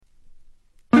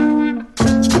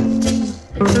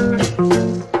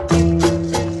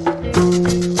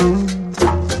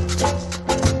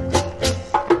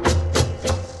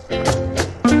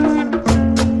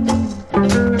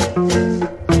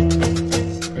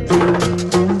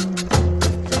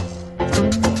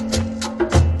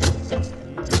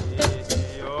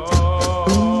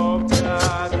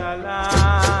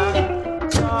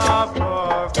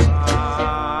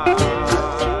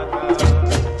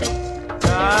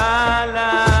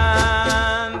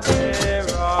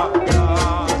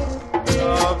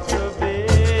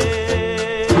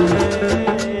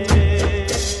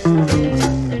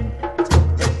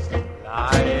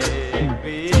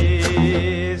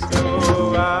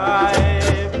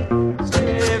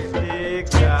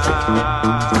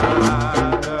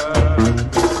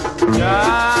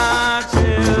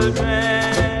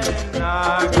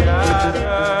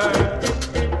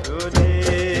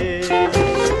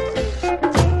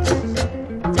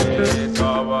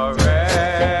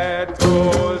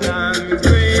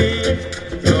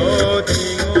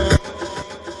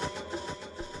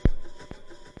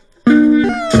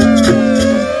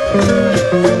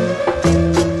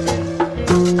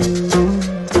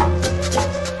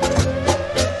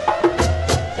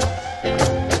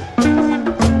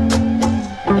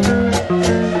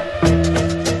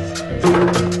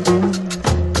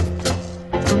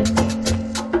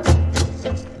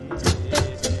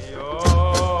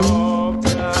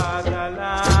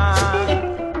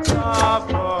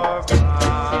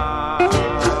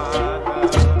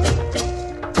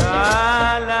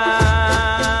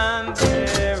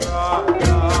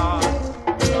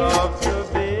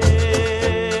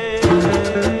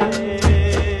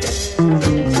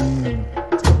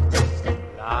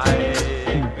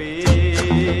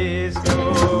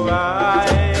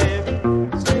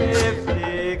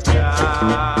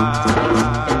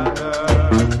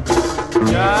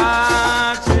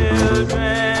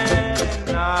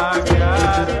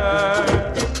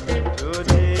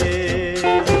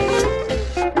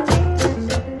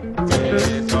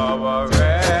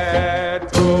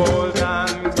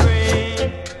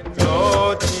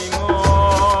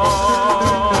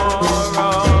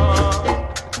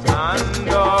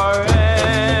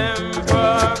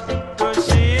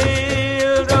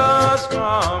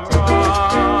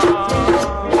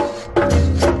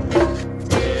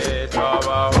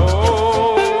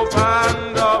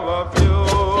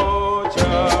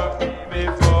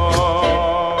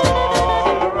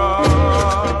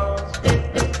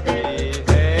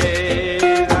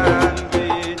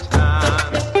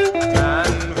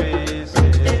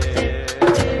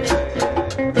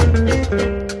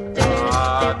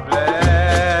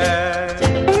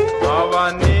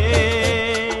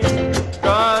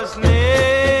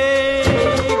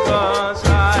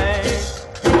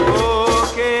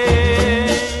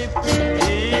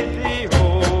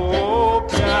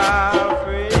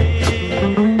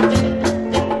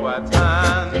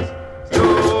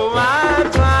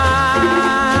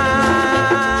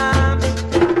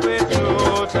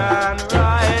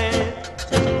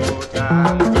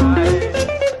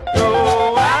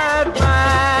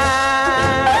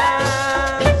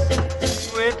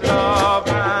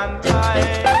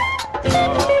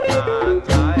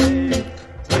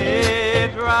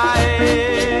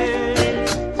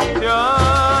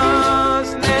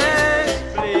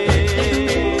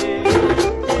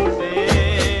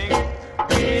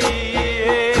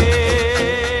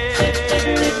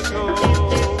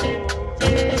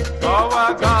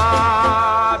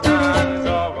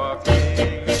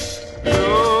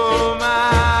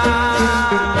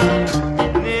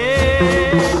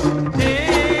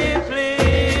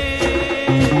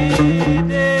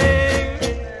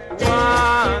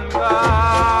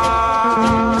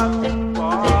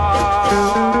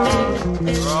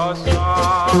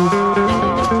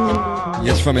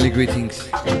family, greetings.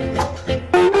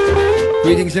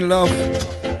 Greetings in love.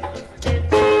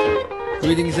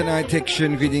 Greetings in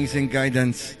protection, greetings and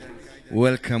guidance.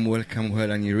 Welcome well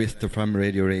on your Rasta Fam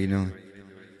Radio, you know.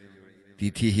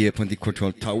 DT here upon the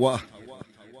control tower.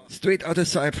 Straight out of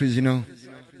Cyprus, you know.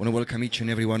 Want to welcome each and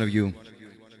every one of you.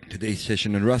 Today's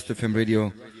session on Rasta Fam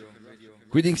Radio.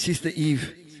 Greetings, Sister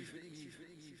Eve.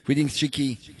 Greetings,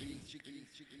 Chicky.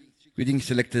 Greetings,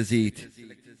 Selector Zed.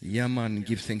 Yeah, man,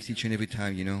 give thanks each and every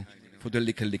time, you know, for the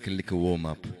little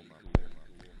warm-up.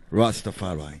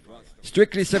 Rastafari.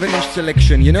 Strictly 7-inch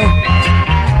selection, you know.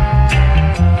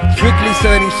 Strictly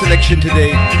 7-inch selection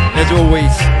today, as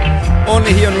always.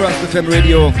 Only here on Rasta Fam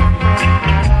Radio.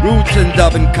 Roots and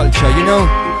dub and culture, you know.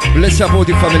 Bless up all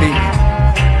the family.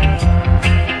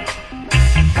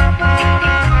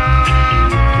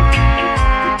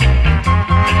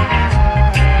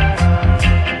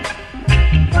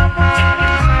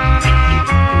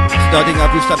 Starting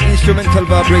up with some instrumental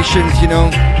vibrations, you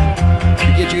know,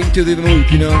 to get you into the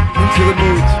mood, you know, into the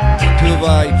mood, into the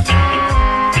vibes.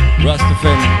 Rasta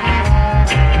Fam.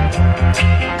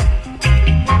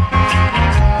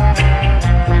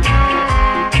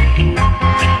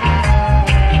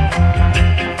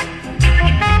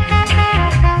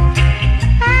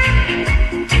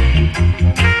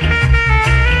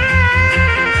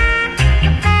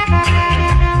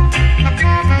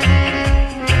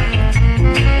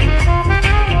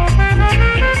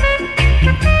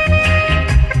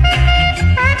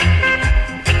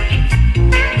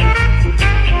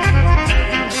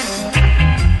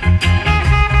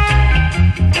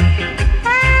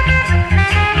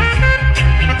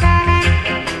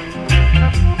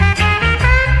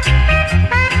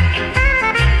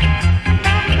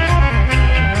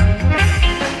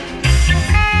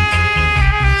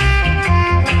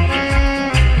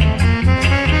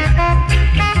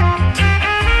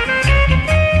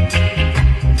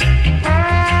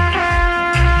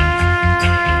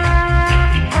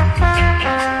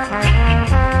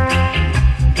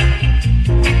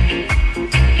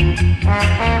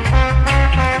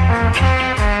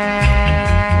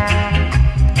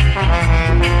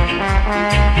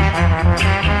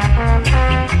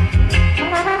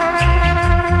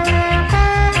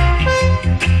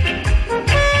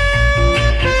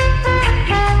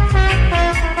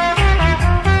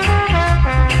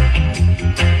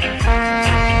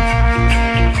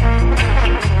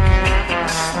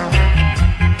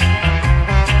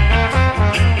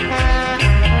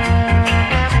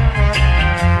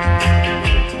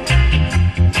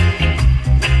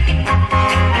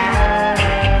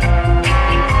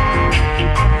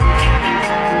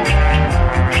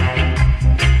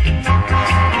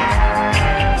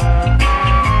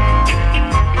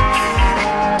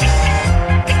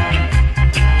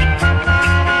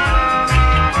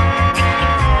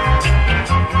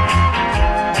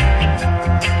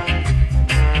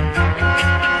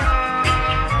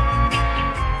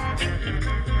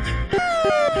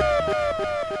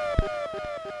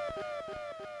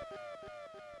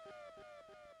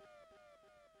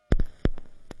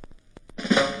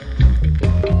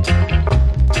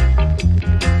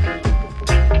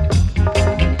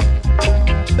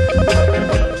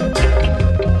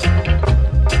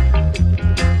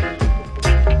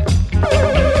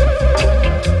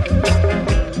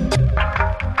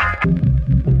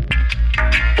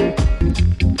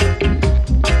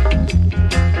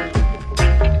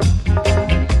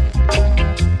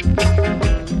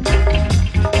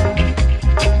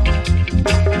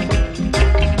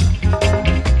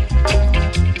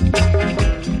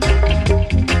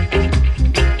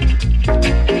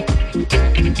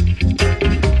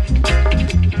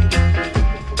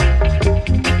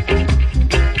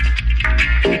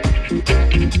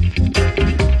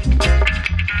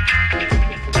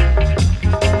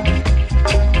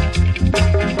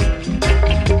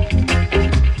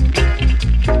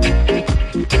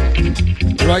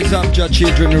 Rise up, your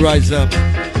children, rise up.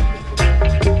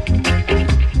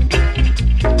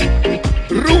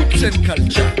 Roots and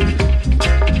culture.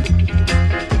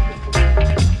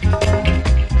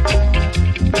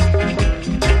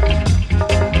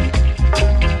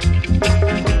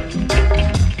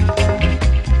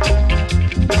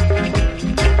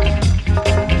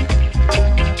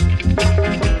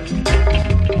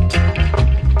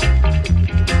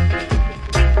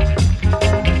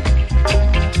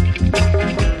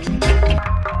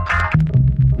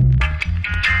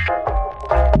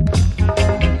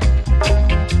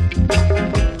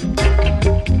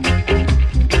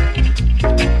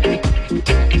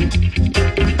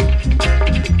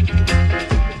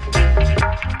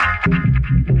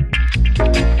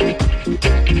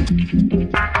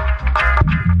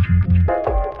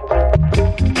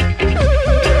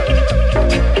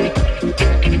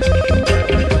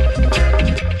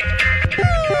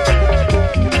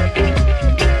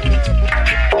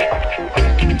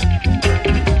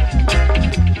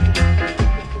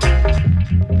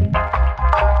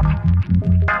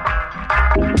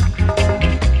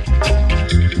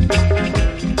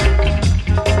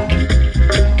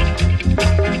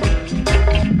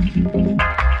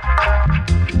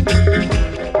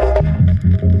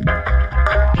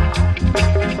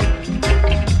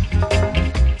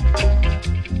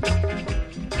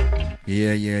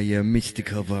 yeah,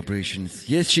 mystical vibrations.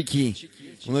 Yes, Shiki.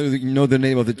 You know the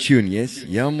name of the tune, yes?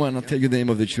 Yeah, man, I'll tell you the name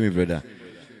of the tune, brother.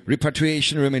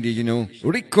 Repatriation Remedy, you know.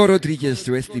 Rico Rodriguez,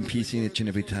 rest in peace in each and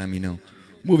every time, you know.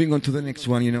 Moving on to the next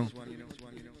one, you know.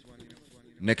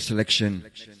 Next selection.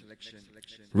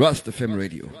 Rust FM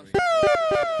Radio.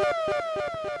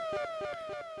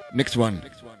 Next one.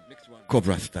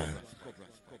 Cobra style.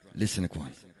 Listen,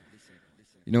 Kwan.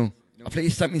 You know, I play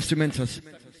some instrumentals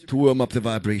to warm up the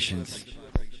vibrations.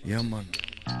 Yeah, man.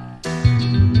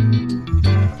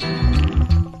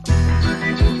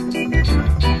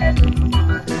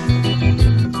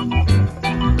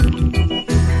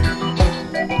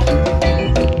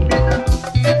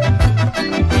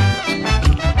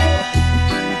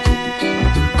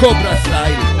 Cobra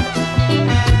style.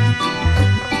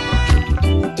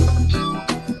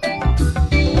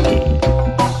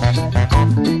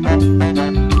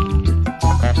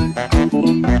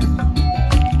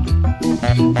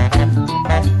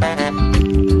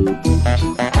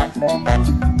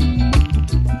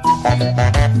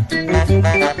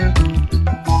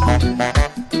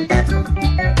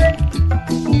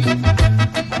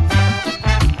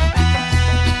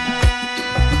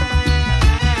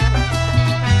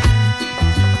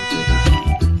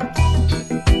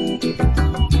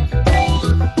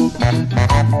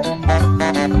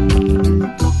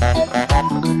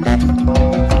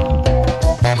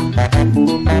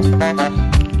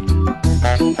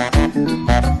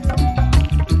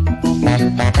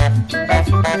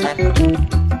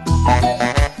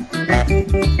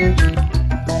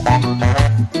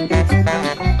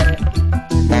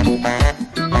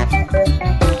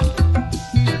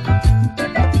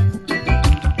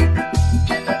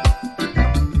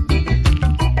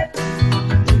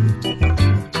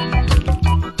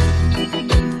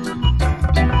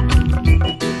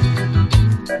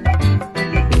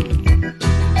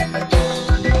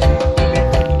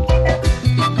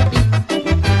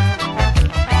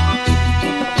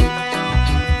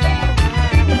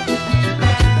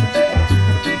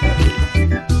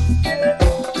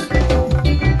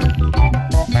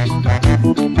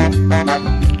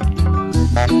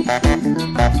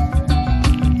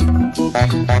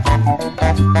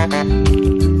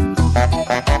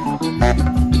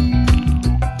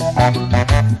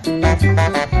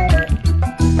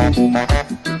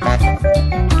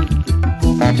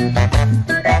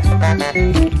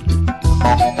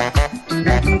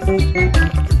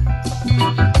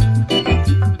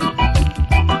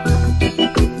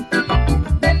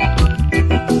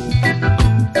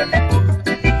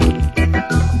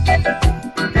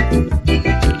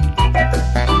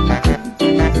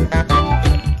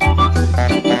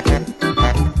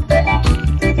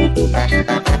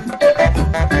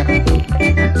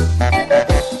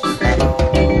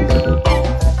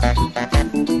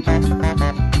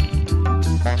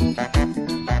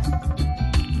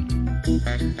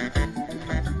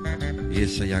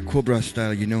 Cobra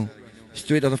style, you know,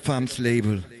 straight out of Farm's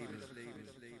label.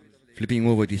 Flipping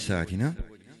over this side, you know?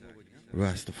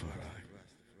 Rastafari.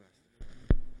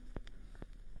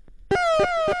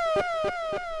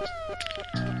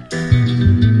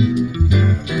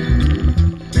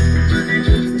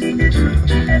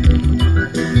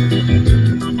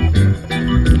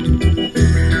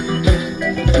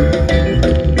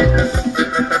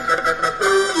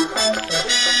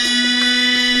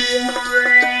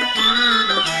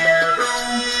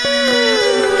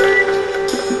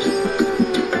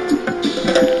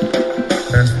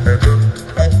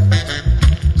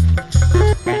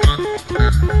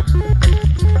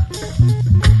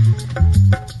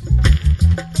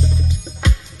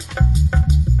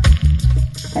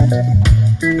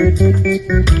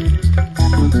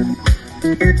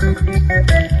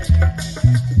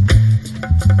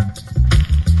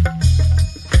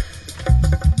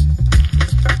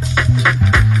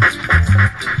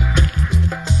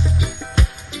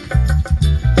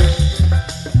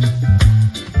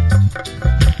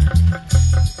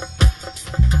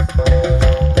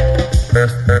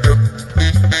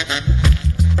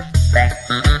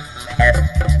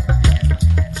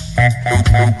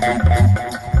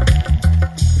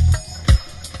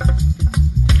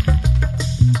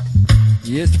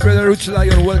 Yes, brother Roots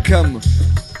Lion, welcome.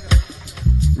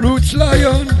 Roots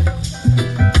Lion.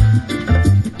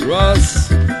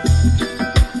 Ross.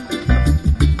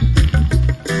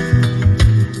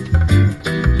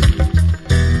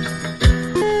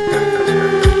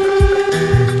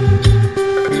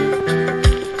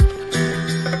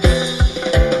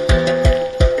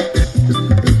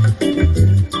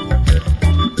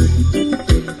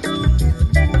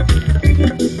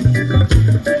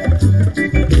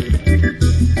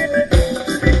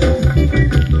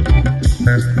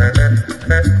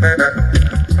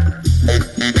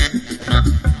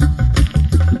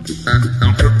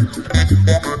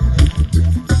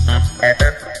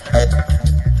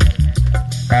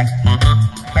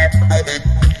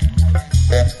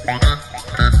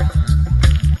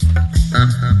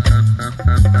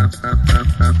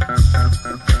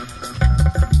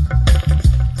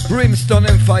 Brimstone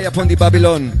and fire upon the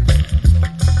Babylon.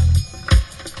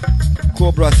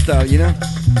 Cobra style, you know?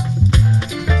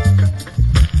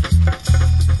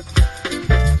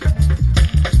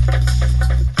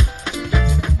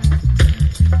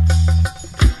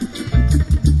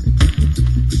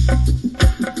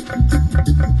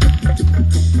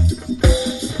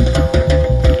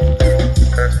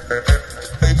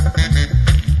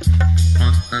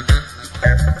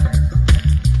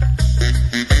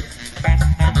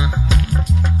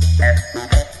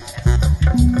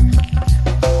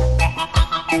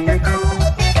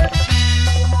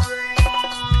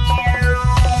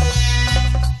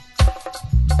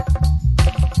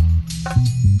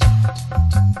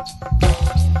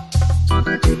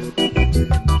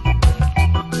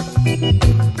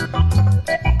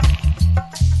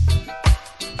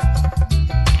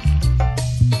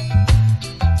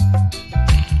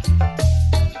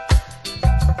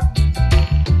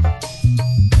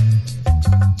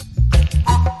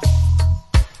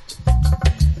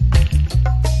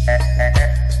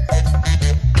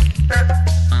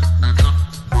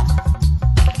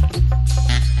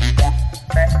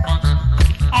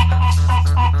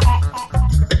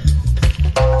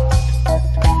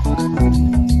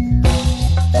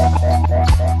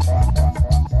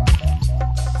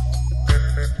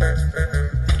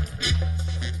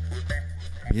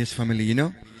 Yes, family, you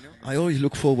know, I always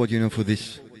look forward, you know, for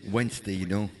this Wednesday, you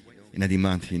know, in the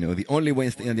month, you know, the only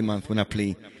Wednesday in the month when I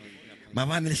play my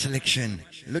family selection.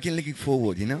 Looking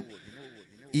forward, you know,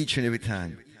 each and every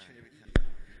time.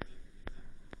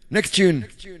 Next tune,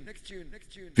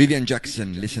 Vivian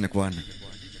Jackson, listen to one.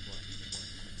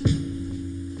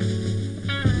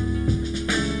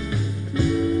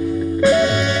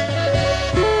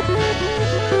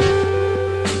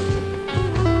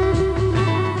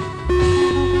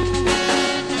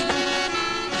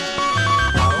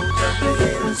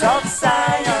 Of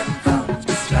Zion comes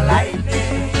the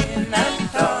lightning and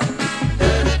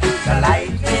thunder, the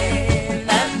lightning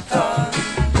and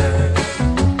thunder.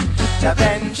 The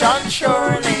vengeance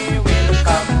surely will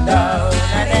come down,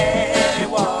 and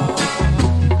anyone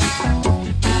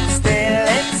who still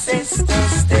insists to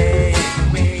stay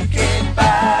in wicked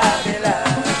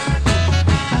Babylon,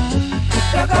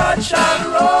 the God shall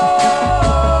roll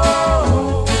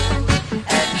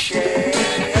and shake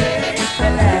the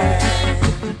land.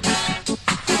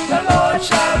 The Lord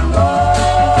shall roll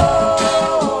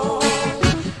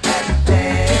and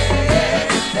then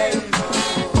they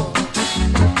move.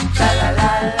 La la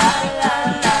la la la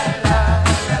la la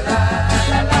la la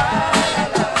la la la la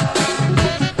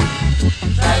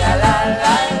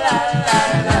la la la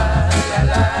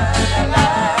la la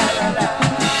la la.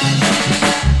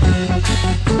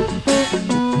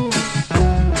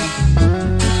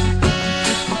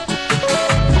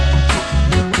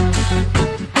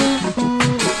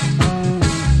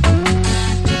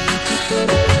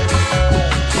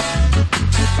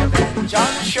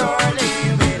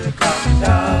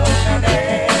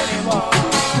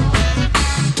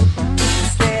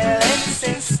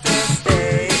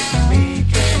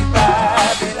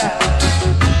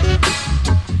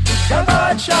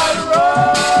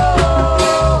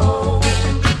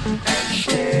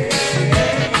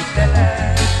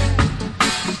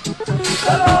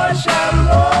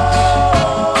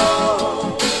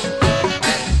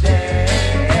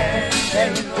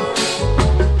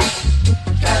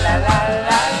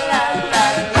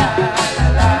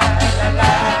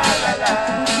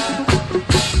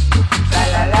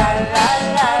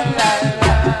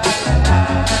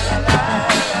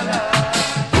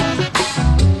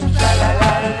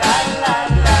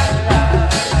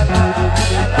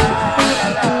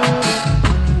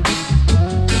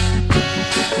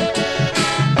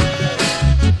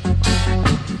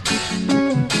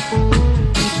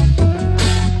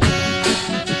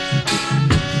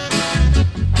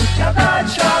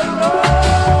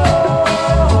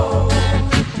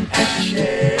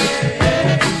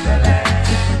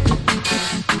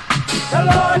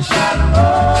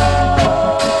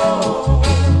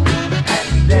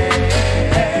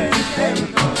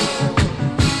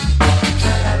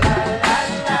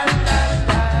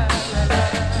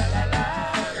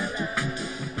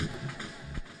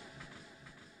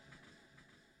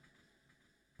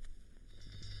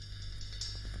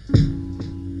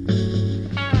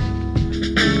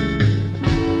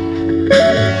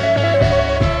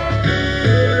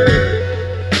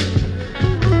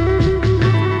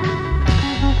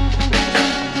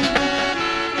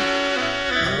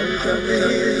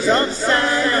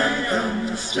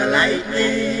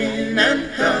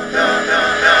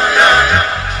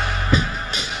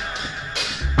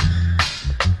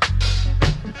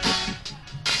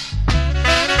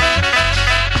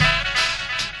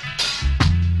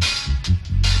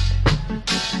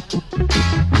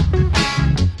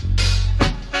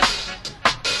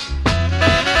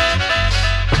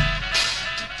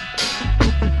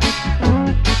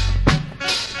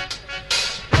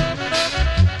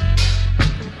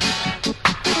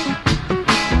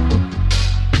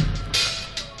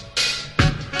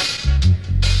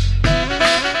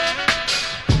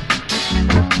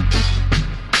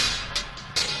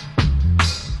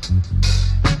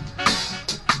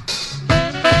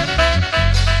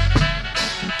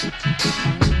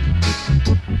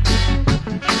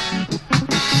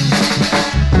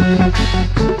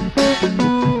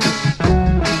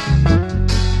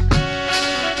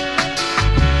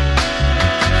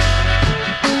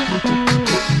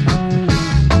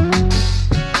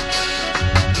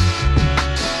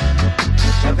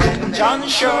 sun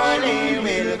surely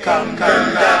will come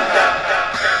down.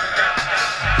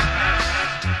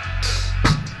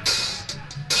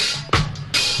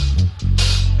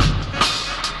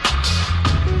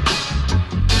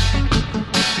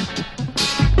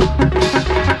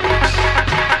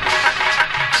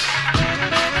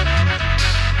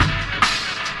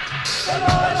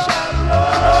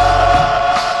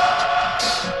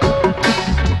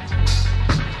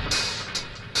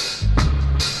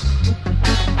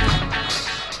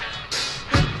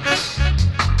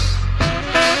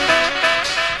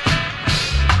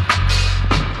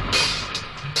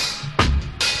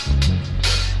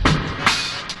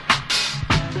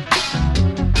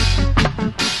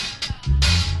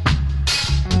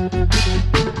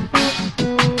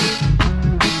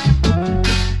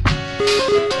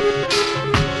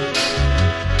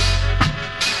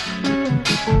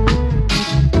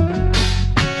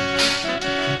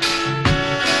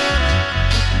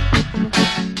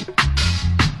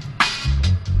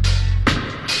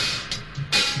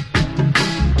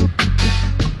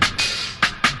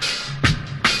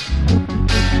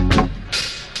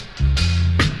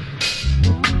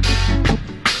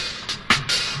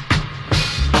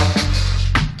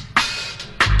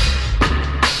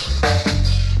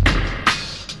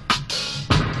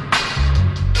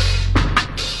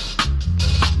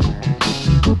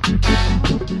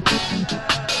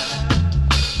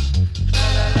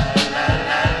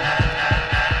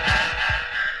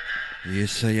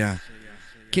 Yeah.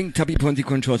 King Tubby put the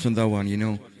controls on that one, you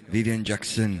know. Vivian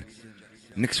Jackson.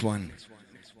 Next one.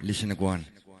 Listen to one.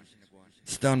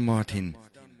 Stan Martin.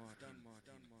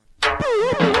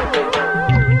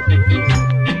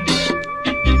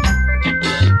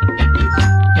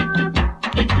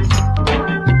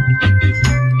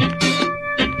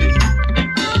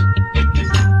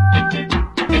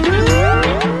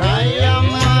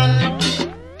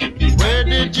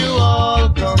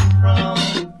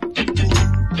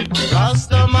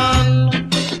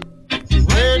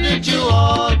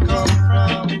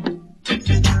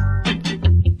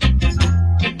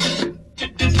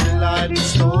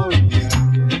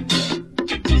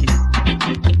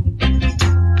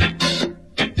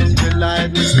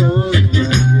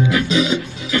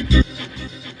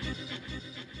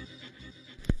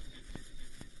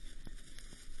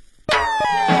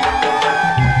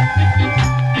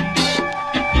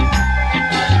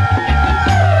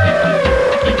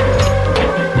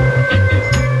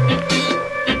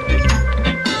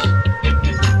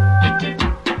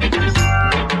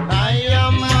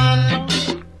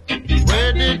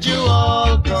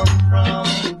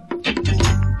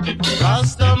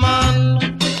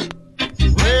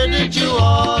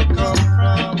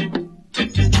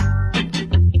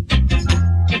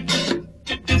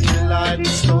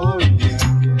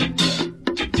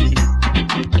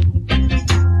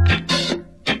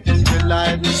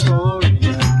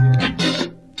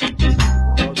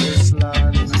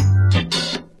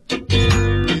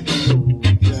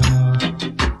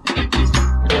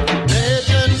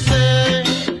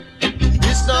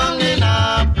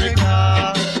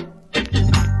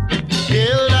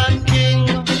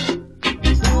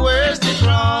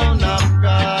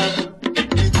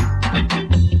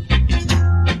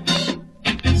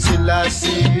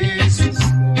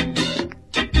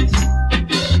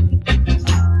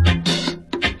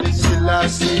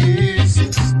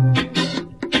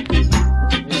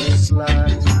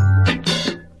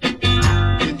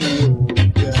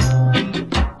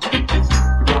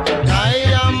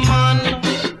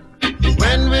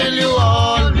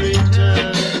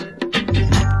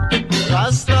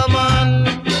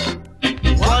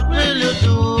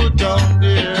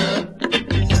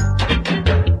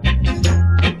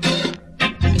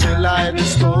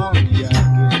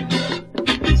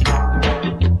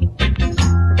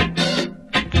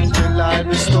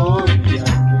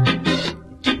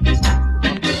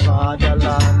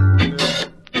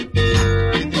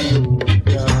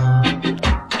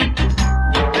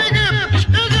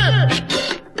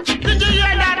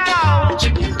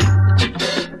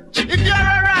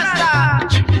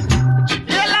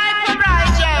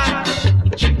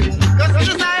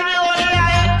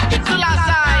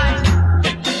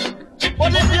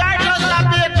 But if you are just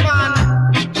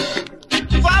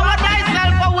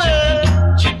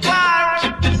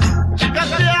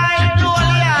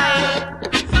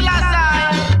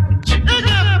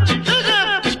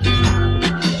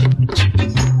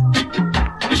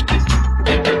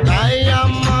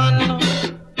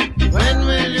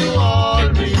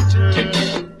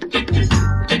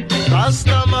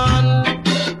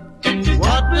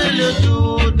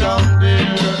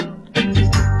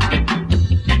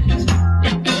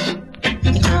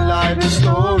the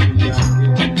story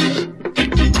again.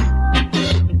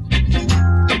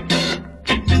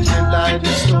 Tell I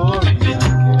the story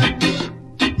again.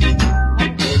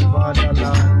 In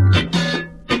motherland,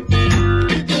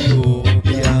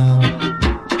 Ethiopia,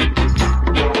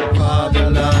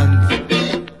 fatherland,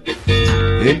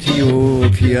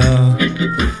 Ethiopia.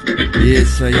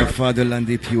 Yes, I have fatherland,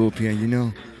 Ethiopia, you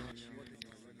know.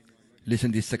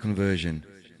 Listen to this second version.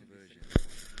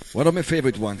 One of my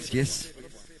favorite ones, yes?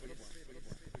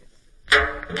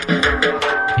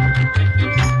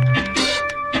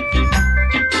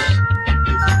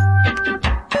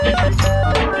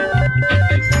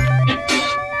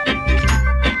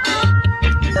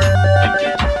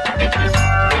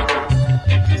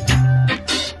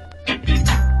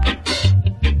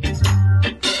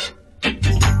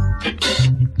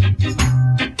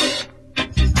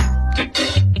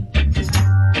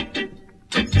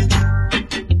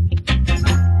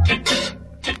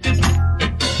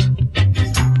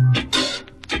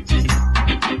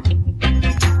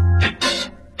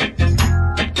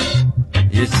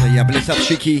 Bless up,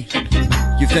 Shiki.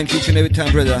 Give thanks each and every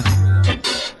time, brother.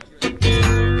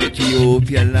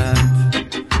 Ethiopia land.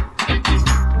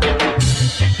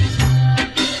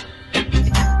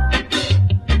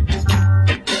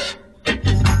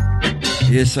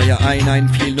 Yes, I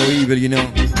feel no evil, you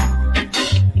know.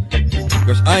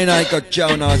 Because I got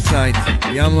down outside.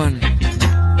 Yeah, man.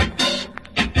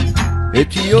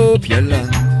 Ethiopia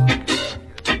land.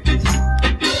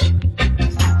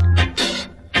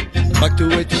 Back to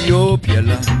Ethiopia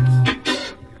land.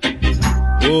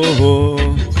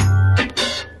 Oh,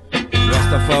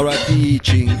 Rastafari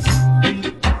teachings.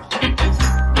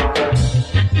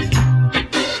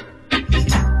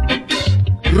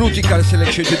 Rutical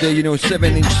selection today, you know,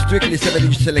 7-inch, strictly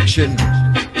 7-inch selection.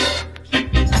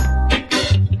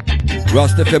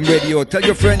 Rasta FM Radio. Tell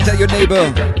your friend, tell your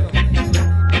neighbor.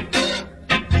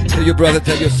 Tell your brother,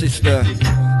 tell your sister.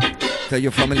 Tell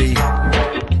your family.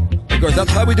 Because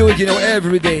that's how we do it, you know,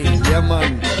 every day. Yeah,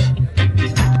 man.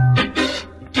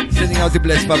 Sending out the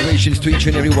blessed vibrations to each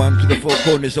and every one, to the four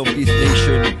corners of this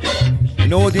nation.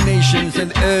 And all the nations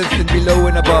and earth and below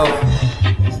and above.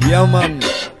 Yeah, man.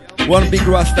 One big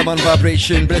Rastaman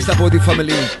vibration. Bless up all the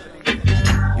family.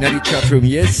 In the chat room,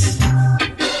 yes?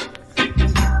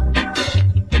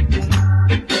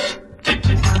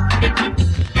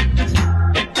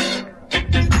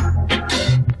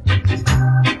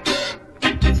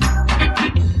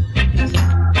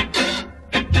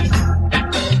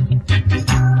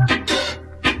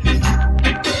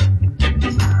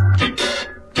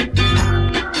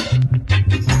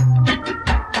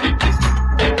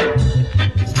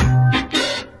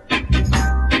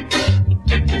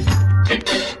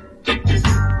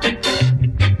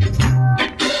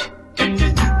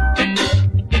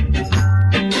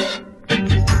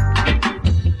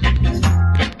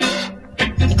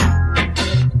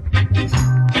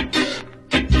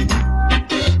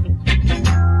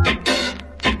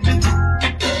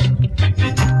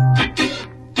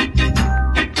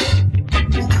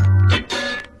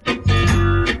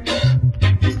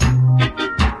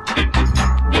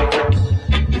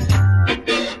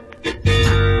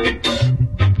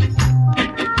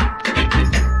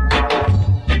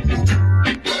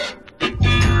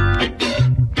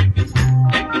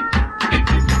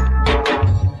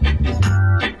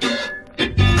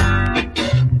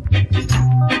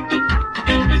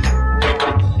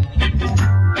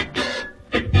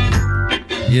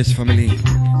 Yes, family.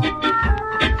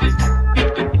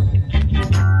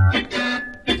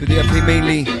 Today I play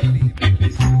mainly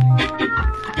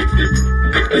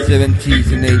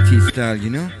 70s and 80s style, you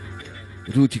know?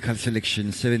 Rutical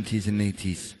selection, 70s and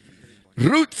 80s.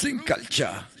 Roots in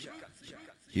culture.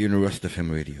 Here in Rasta FM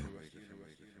Radio.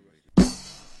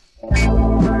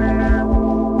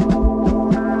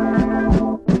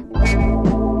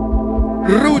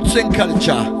 Roots in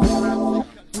culture.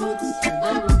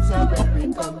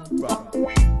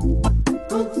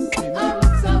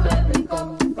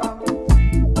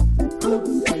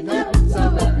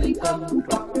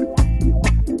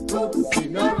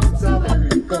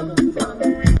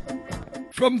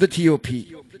 From the TOP.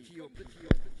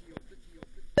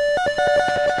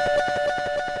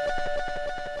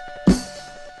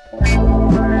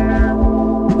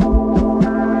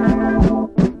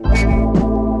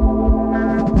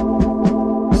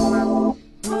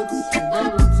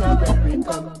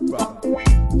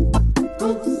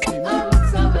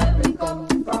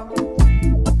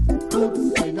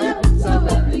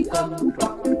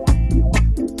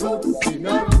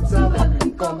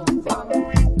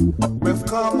 We've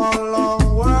come a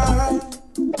long way,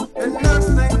 and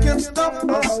nothing can stop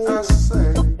us, I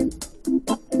say.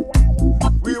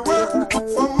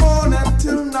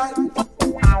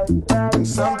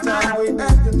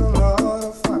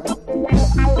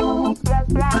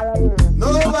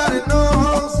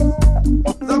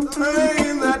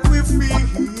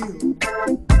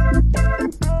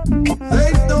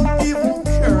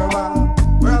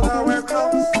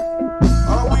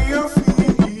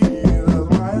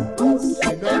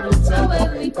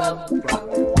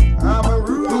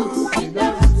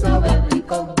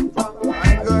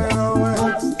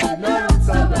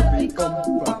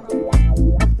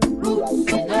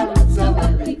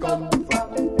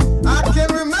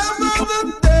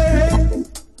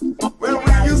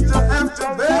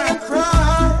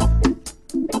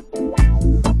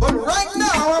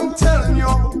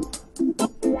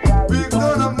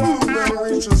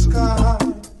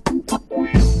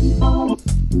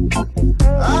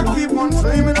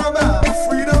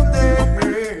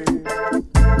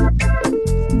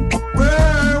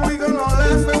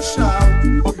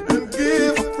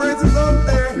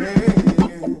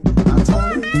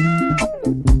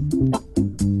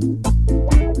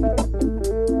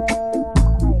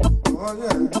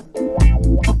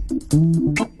 I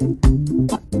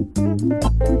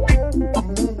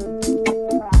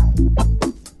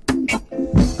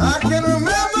can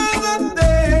remember the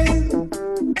day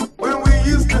when we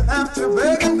used to have to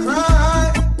beg and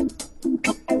cry.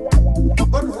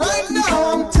 But right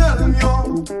now I'm telling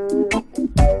you,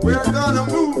 we're gonna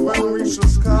move and reach the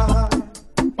sky.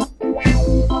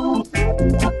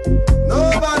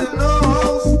 Nobody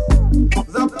knows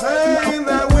the pain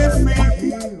that we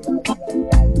feel.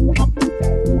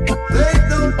 They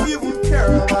don't even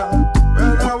care about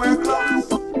whether we're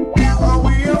close or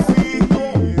we are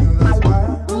feeling. That's why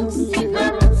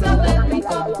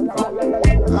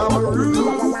our roots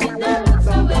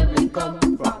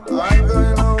I'm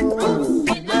going home.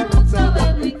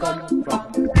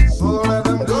 So let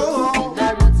them go.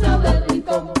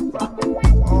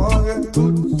 Oh, yeah.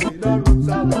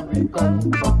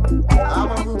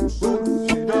 I'm a roots.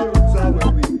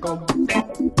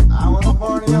 I was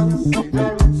born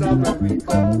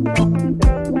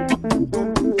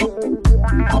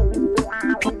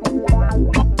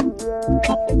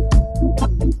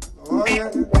oh, yeah.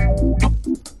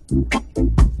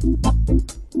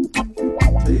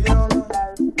 Take it on now.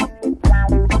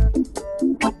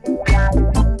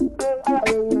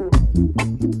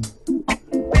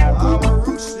 I'm a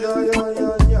roots, yeah, yeah,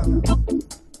 yeah, yeah.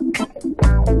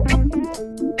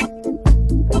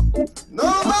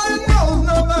 Nobody knows,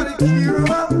 nobody cares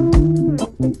about.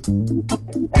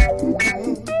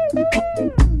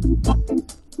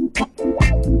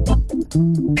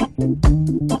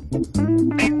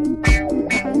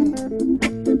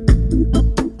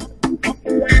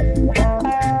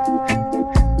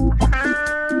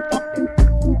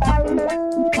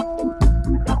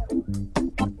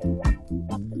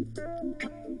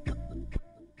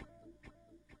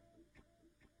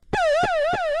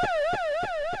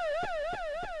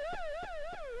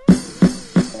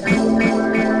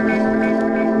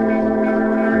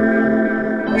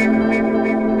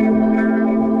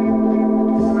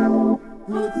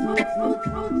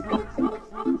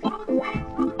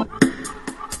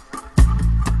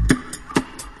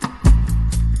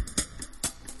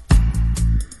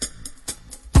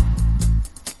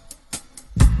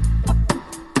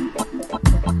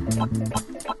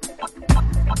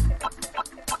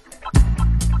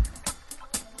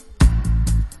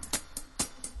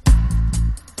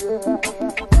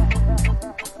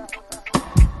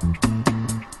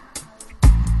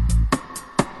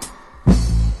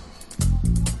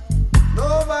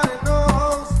 Nobody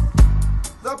knows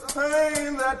the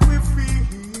pain that we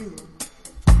feel.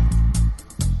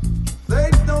 They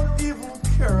don't even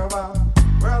care about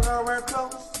whether we're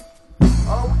close.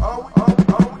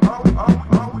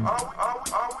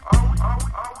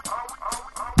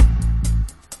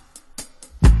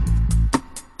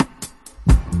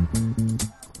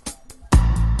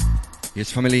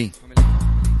 Yes, family.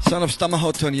 Son of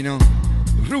Stammerhoughton, you know.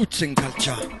 Roots and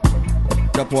culture.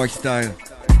 The boy style.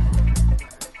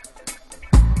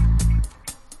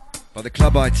 By the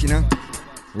clubbites, you know.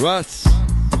 Russ.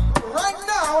 Right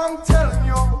now I'm telling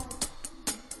you,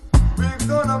 we're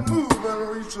gonna move and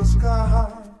reach the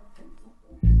sky.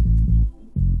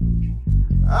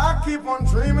 I keep on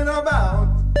dreaming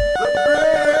about the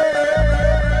great.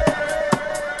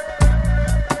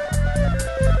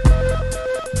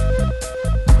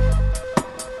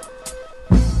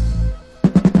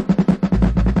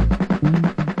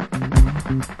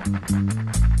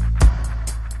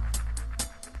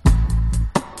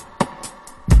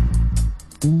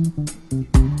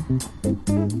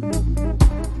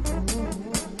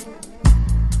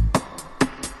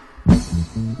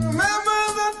 Remember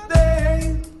the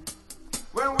day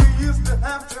when we used to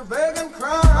have to beg and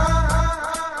cry.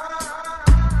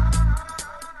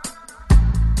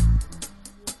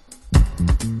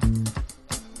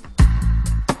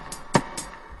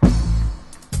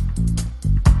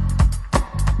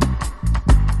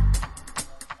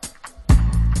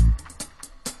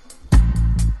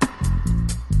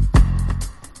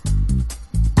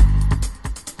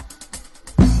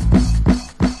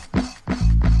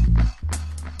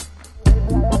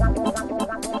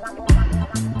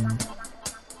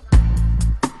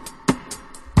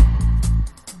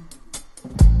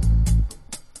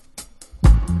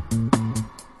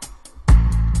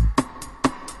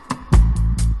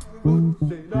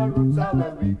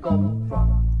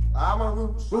 I'm a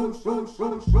roots.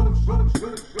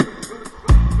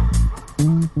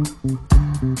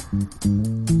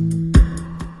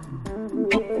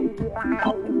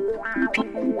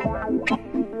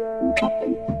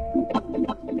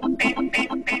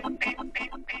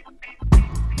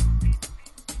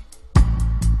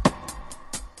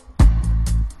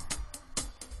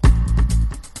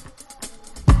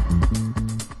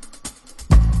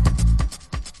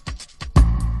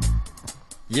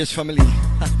 Yes, family.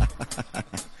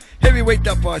 Heavyweight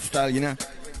up our style, you know.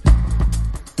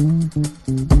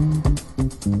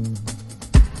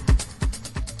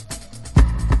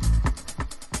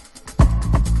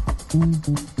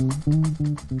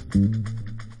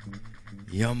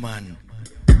 Yeah, man.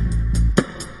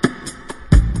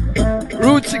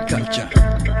 Roots and culture.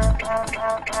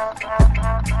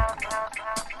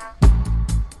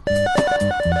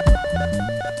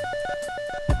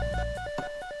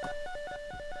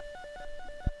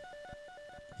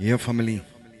 Yeah, family.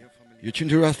 You tune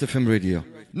to Rasta FM Radio.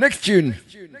 Next tune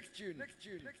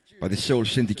by the Soul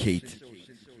Syndicate.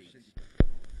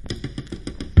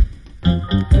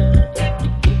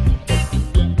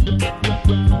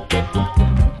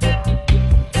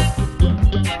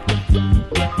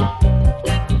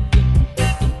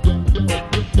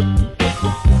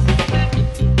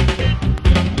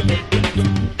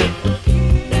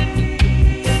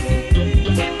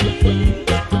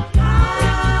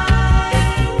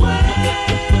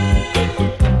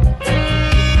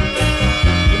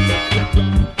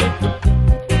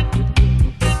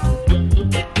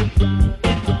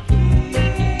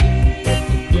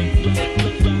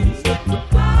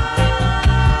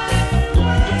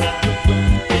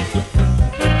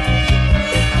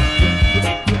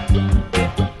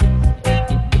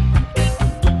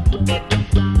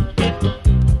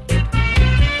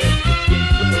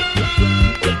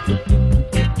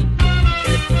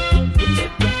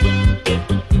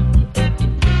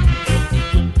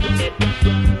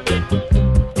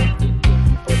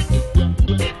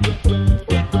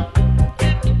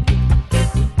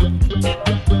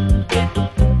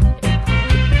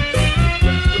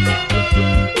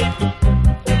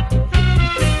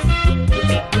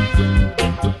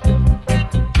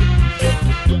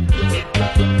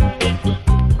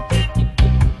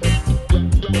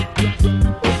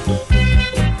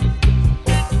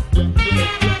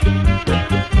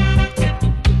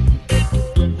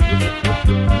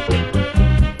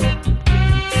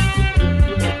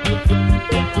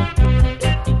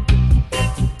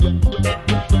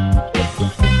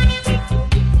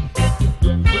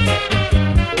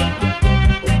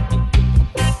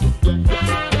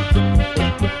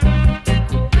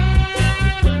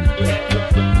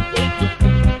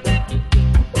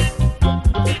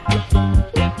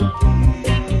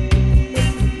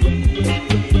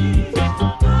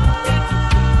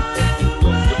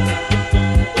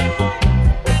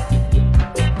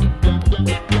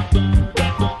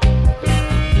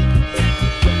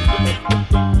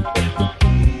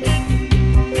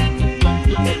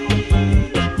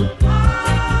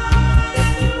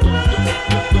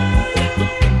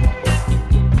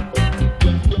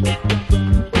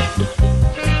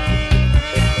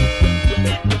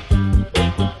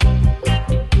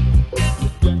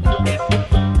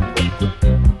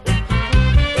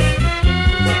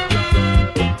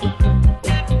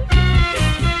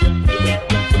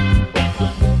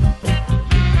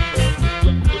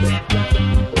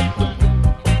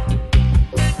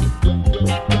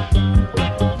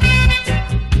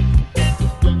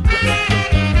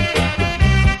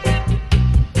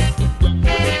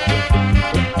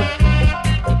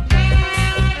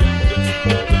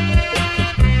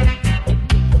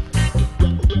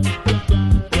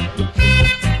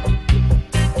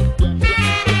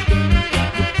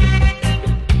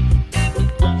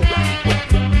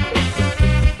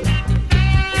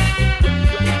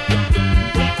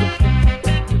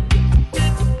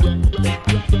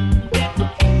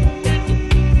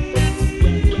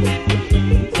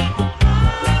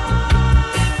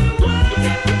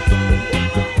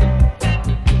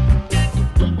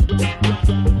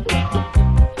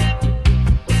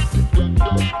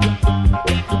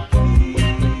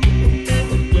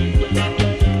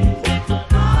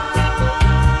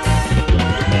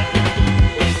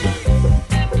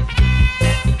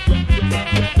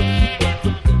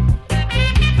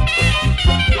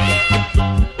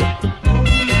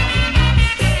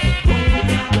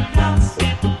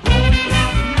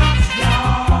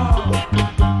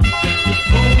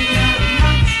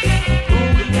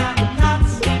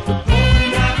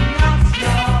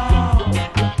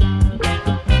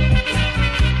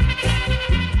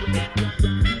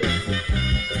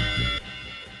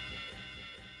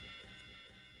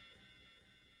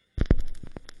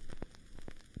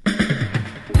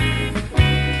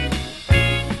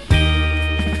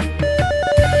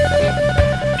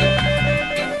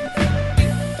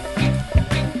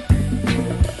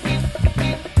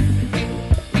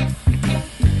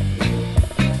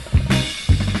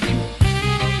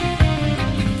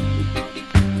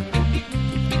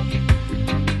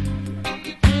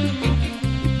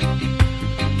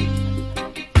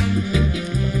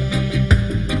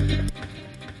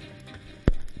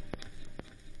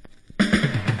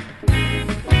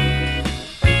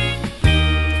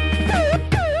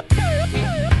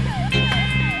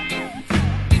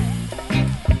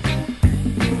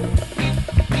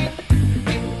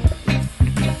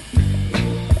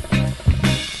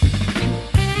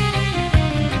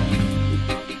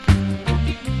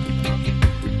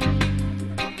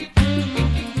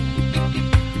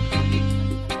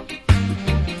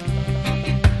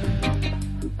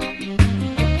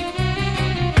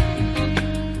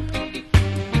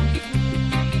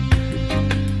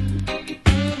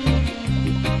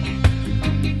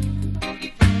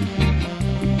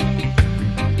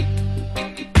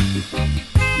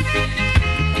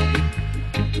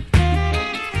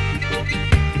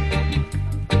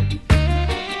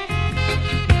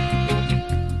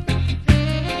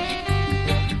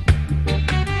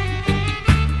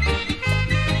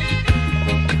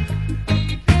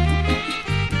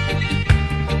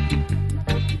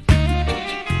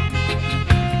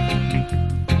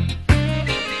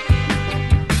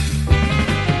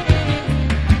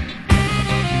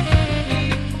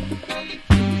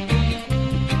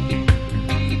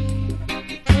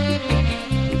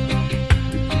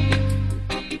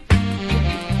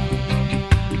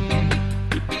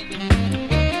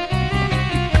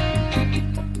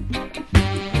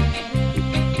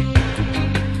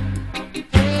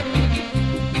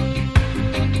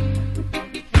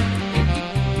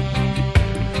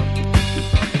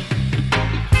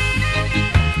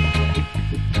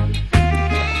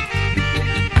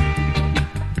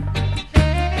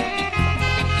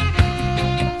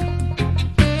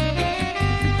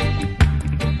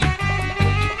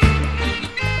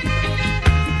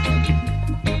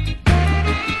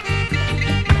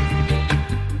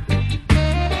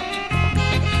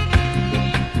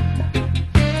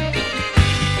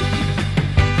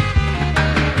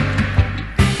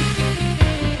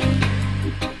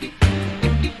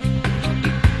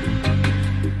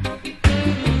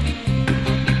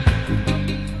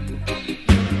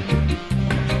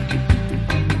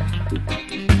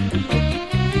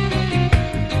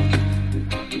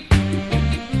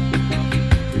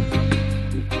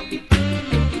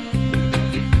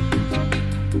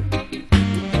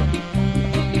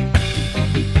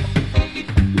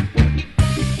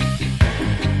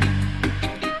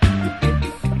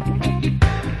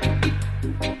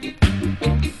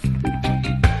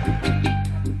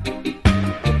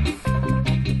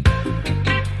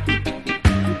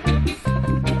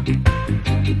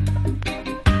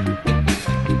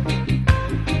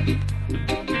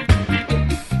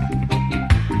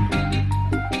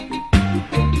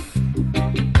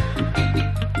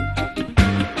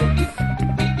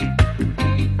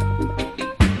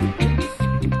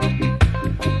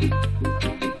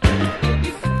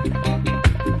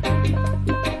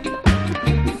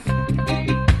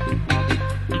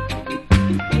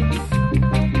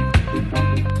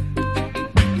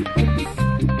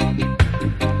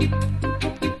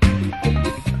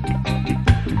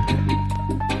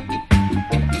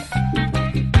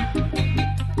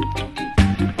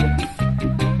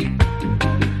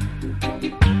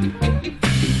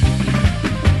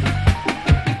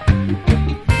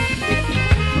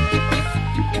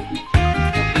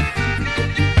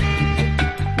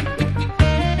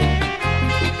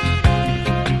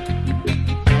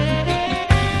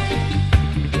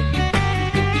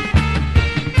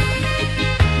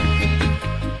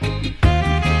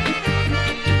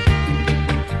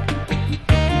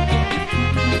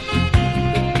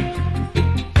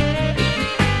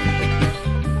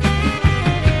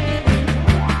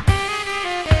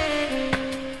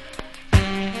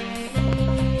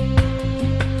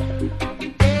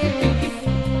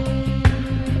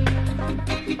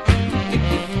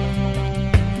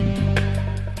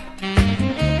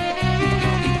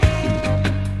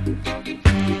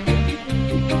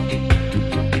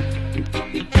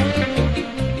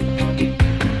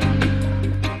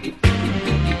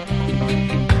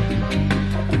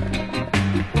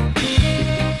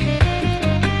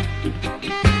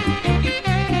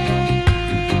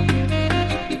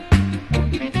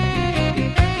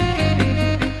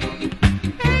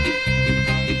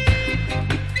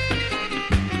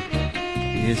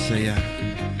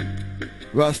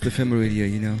 Rasta FM Radio,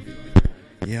 you know.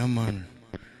 Yeah, man.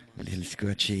 Little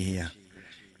scratchy here.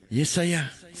 Yes, I am.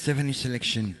 7-inch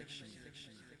selection.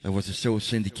 That was a Soul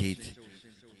Syndicate.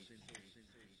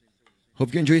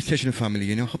 Hope you enjoy the session, family,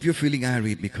 you know. Hope you're feeling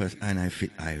irate because I feel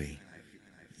irate.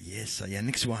 Yes, I am.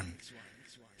 Next one.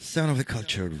 Sound of the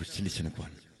Culture. Listen up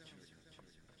one.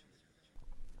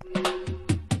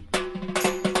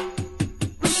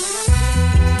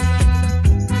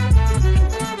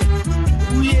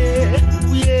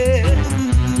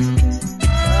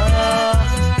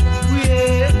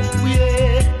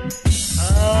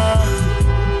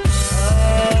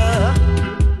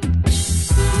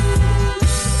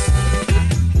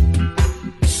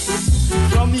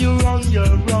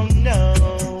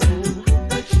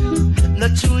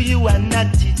 You are not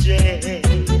DJ.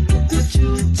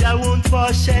 I won't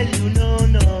partial you,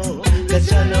 no.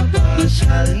 Cause you're not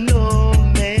partial, no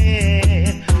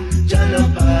man. You're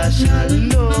not partial,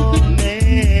 no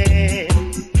man.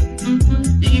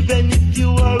 Even if you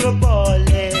are a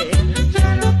baller,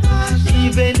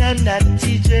 even a not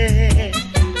DJ.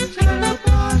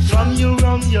 From you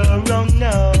wrong, you're wrong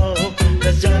now.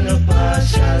 Cause you're not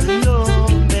partial, no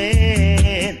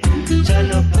man. You're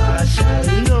not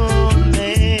partial, no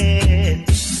man.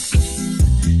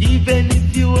 Even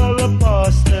if you are a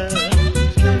pastor,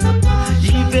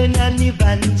 even an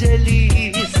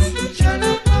evangelist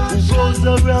who goes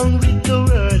around with the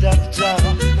word of Jah,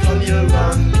 from you're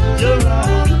wrong, you're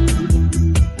wrong.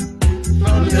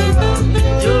 From you're wrong,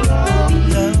 you're wrong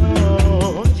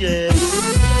now, yeah.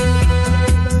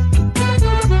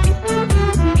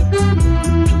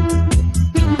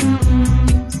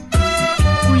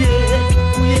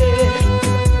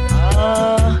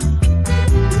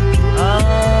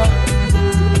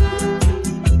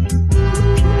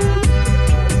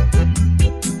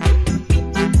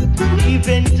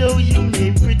 Even though you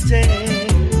may pretend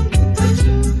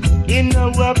in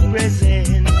our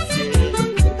presence,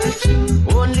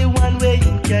 only one way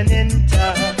you can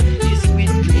enter is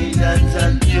with clean hands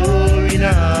and pure in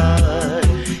heart.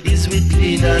 Is with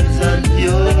clean hands and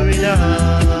pure in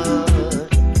heart.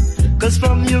 Cause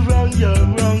from you're wrong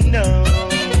now.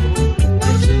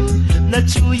 Not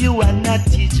true, you are not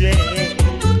DJ.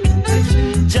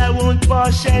 Jah won't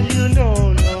partial you,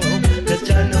 no. Cause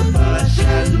Jah no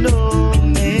partial, no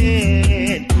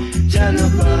man. Jah no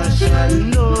partial,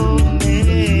 no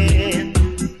man.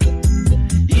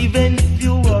 Even if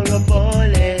you are a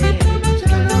baller,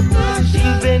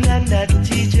 even a not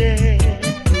DJ,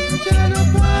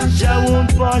 Jah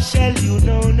won't partial you,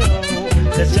 no.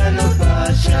 Cause Jah no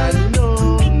partial, no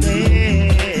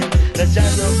man. Cause Jah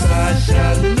no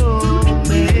partial, no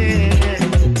man.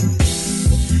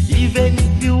 Even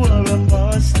if you are a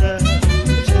pastor,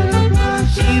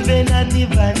 even an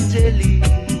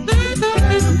evangelist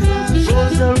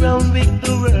goes around with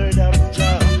the word of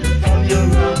Jah. From your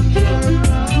wrong, you're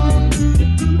wrong.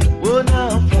 Oh, now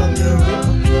from your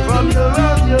wrong,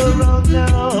 you're wrong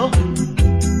now.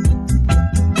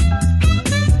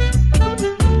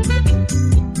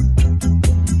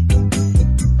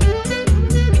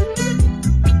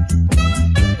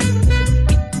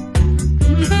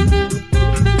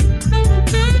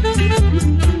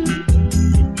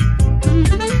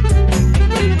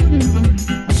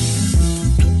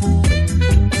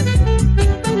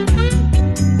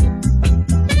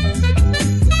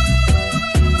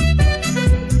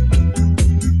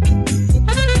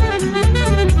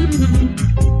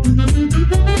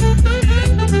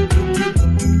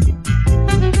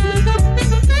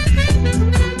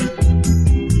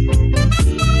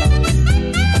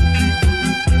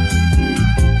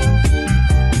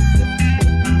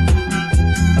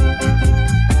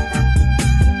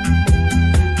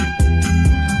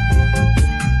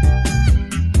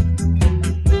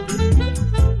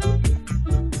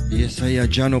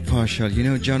 Jano Partial, you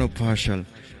know Jano Partial.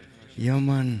 Yeah,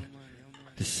 man.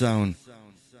 The sound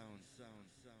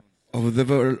of the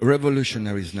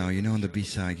revolutionaries now, you know, on the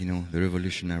B-side, you know, the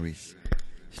revolutionaries.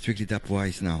 Strictly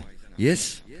Dapwise now.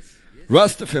 Yes?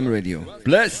 Rasta FM Radio.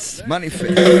 Bless,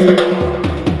 manifest.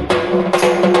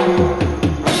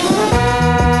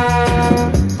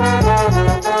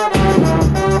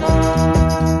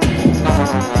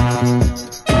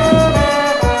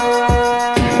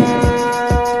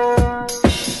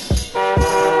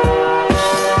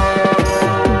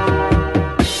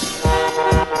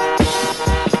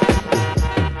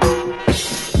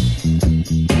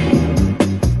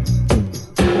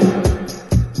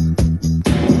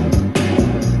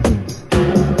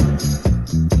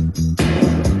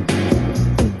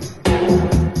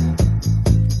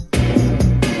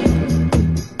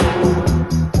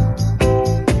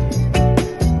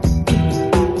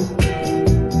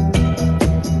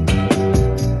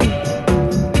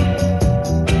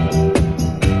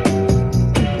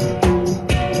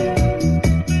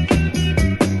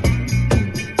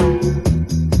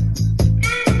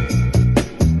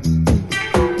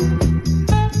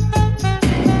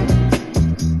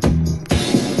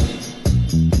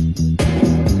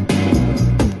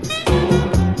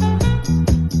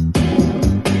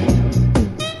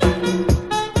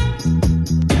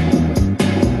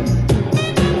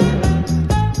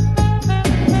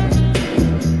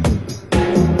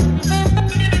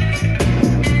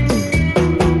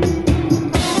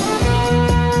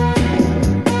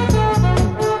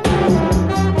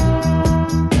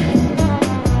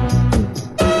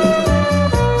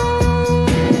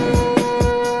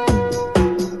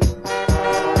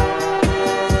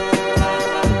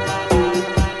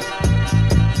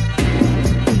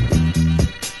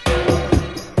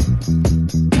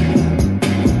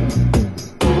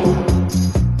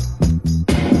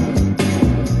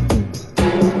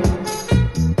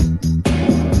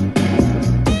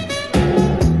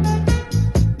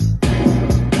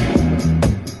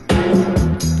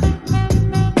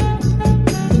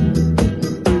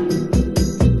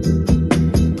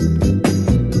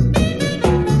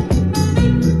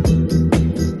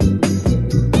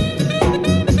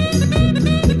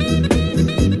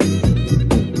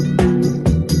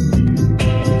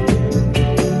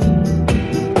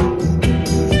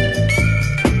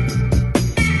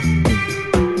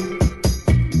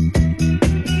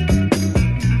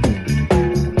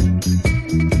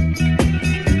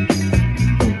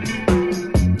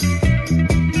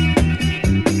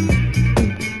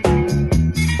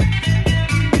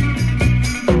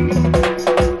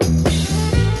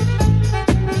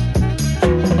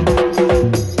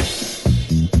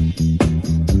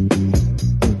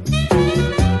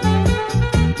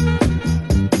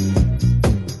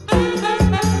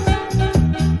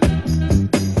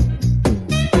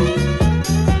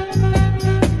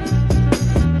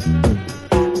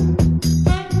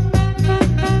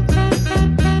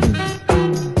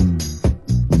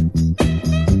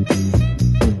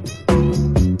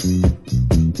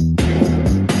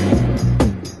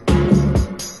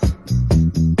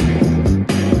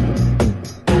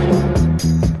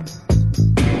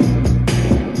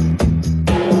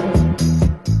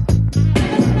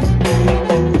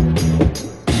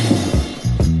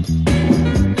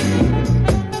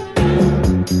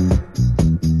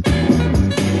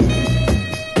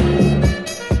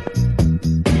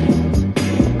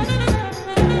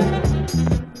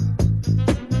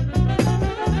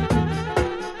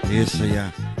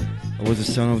 was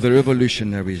the sound of the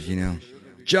revolutionaries, you know.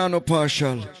 John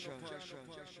O'Parshall.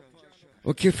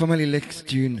 Okay, family, next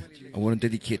tune I want to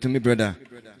dedicate to my brother,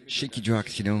 Shaky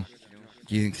Drax, you know.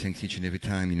 Giving thanks each and every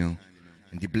time, you know.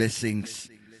 And the blessings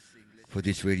for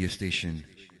this radio station.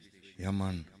 Yeah,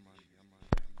 man.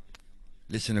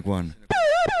 Listen to one.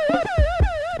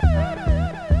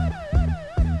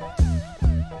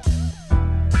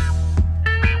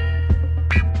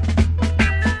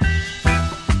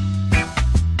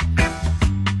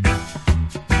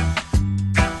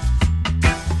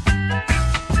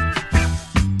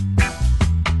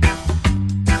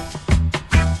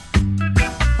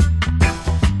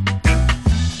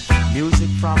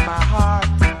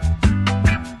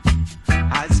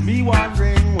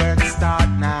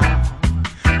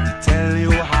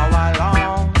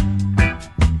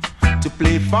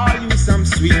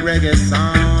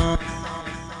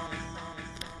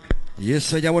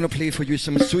 Yes, I want to play for you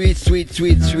some sweet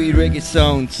reggae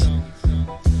sounds.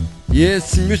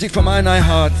 Yes, music from my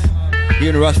heart here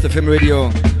in Rasta FM Radio.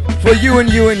 For you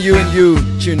and you and you and you.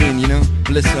 Tune in, you know.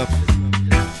 Bless up.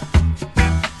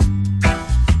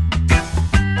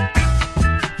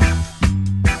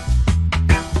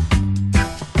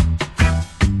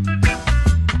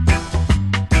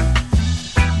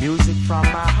 Music from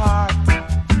my heart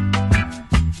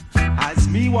has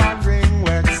me wondering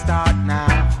where to start now.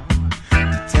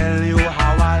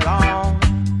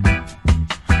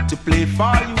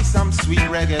 For you some sweet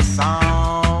reggae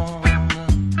song.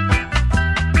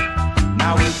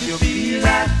 Now if you feel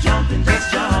like jumping,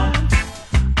 just jump.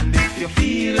 And if you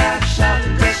feel like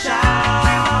shouting, just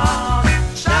shout.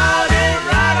 Shout it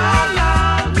right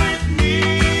along with me.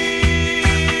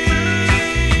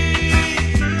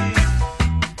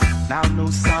 Now no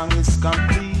song is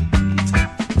complete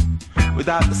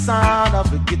without the sound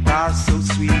of a guitar so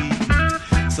sweet.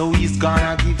 So he's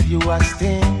gonna give you a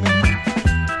sting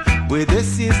with a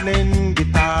sizzling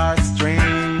guitar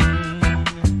string.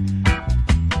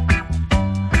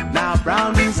 Now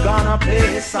Browning's gonna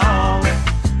play a song,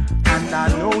 and I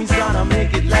know he's gonna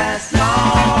make it last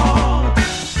long.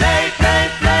 Play, play,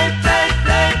 play, play,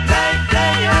 play, play,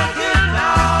 play your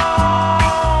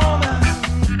guitar.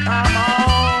 Come on.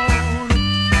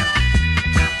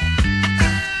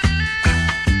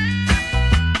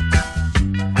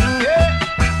 Yeah.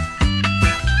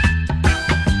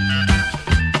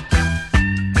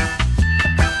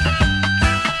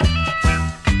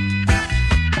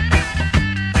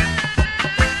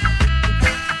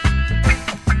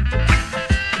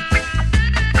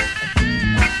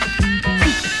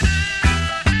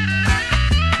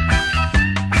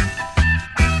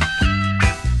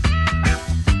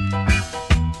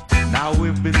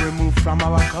 From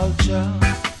our culture,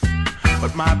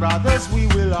 but my brothers, we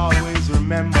will always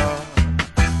remember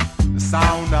the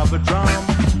sound of a drum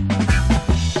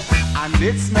and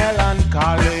its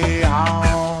melancholy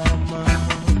hum.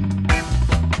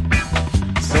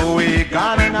 So we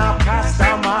gotta now cast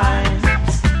our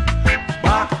minds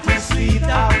back to sweet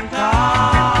Africa.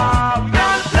 We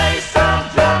gonna play some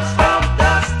drums from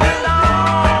dusk till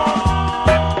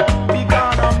dawn. We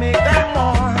gonna make them mourn.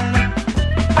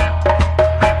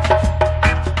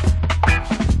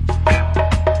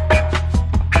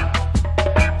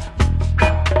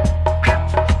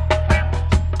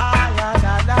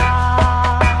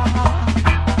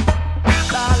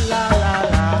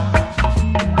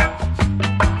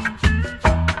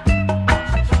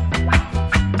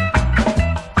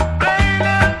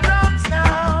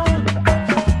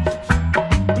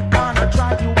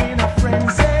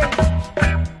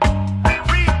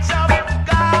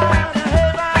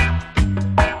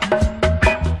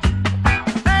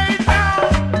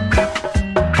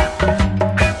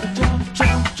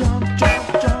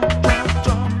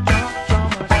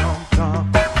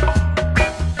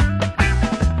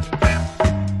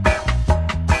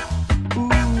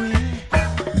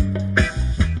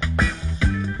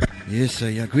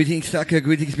 Yeah, greetings, Saka,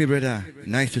 greetings, my brother.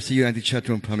 Nice to see you and the chat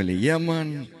room family. Yeah,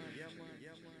 man.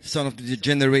 Son of the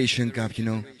generation gap, you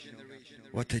know.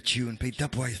 What a tune. Play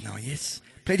dubwise now, yes?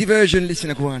 Play the version,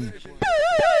 listen to one.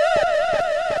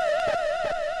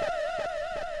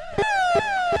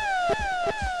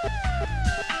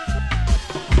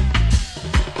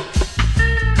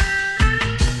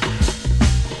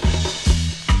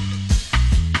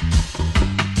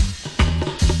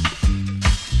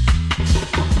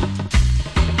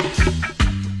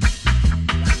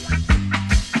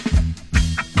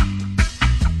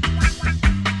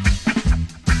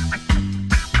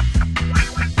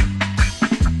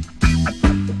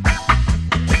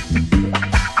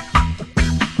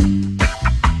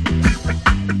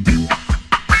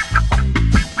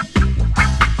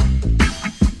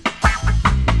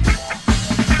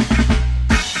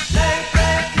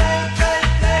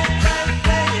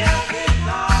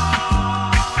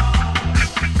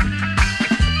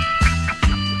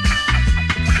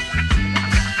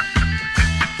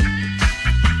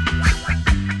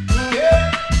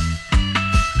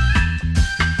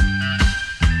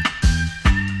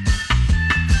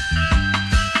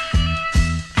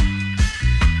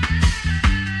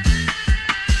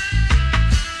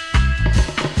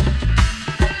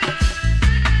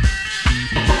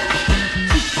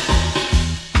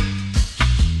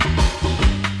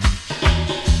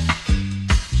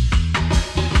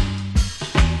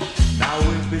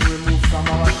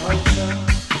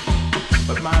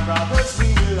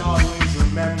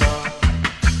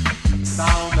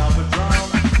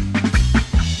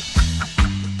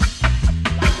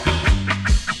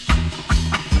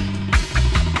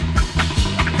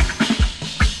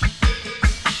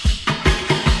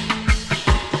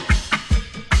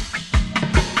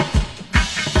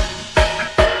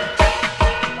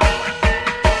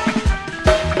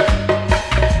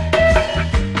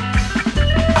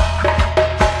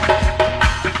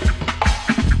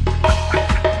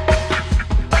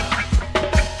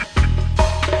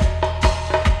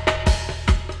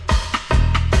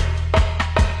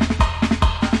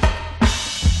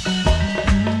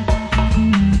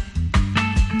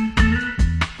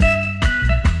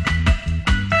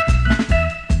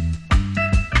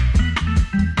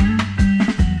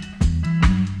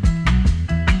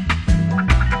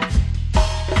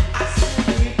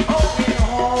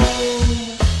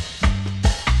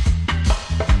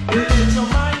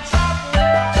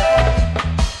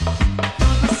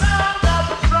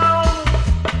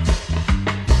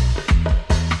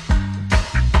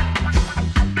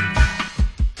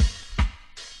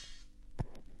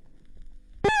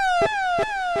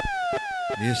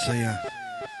 Yes, I am.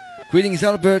 Greetings,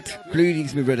 Albert.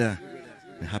 Greetings, my brother.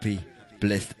 And happy,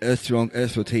 blessed, strong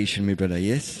earth rotation, my brother.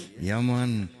 Yes? Yeah,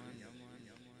 man.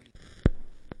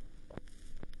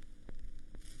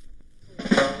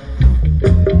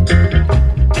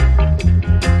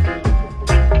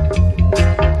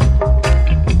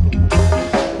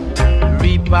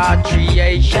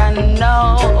 Repatriation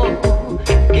now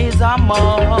is a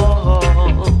must.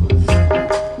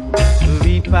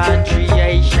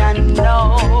 Repatriation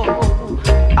now,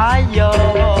 ayo.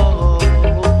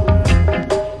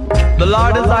 The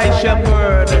Lord is thy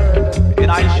shepherd,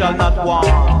 and I shall not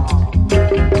want.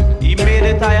 He made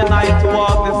it I and I to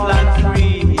walk this land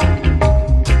free.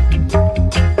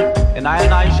 And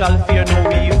I shall fear no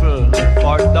evil,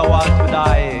 for thou art with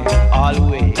I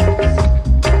always.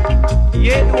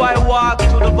 Yet do I walk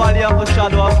through the valley of the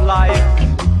shadow of life,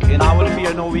 and I will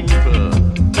fear no evil.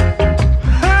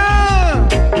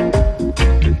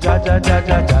 Ja ja ja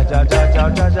ja ja ja ja ja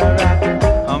ja ja ja.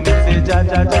 Say ja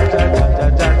ja ja ja ja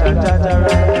ja ja ja ja ja.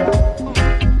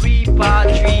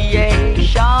 Repatriation,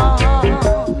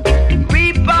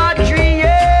 repatriation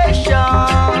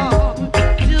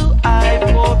to I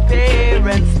for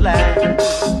parents' land.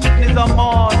 It's a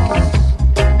must.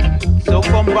 So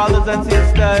come, brothers and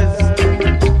sisters,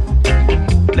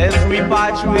 let's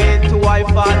repatriate to our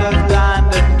father's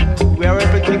land, where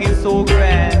everything is so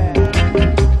grand.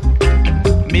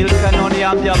 Milk and honey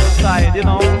on the other side, you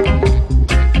know.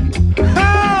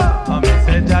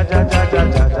 Say ja ja ja ja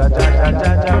ja ja ja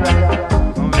ja ja ja.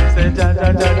 Say ja ja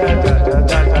ja ja ja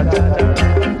ja ja ja.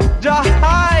 Ja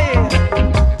high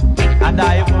and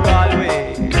I for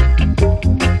always.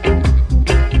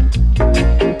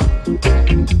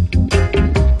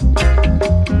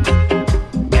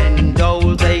 And though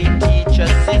they teach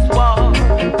us is war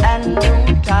and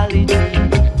brutality.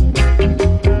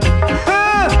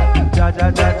 Ja ja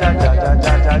ja ja ja ja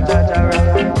ja ja ja ja.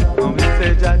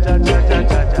 Say ja ja ja ja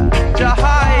ja ja. Ja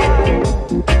high.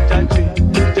 Ja ja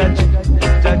ja ja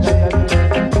ja ja.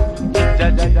 Ja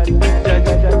ja ja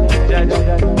ja ja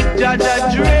ja ja.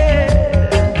 Dread.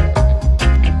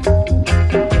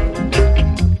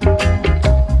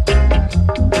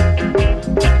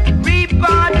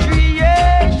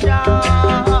 Repatriation,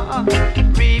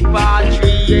 repatriation.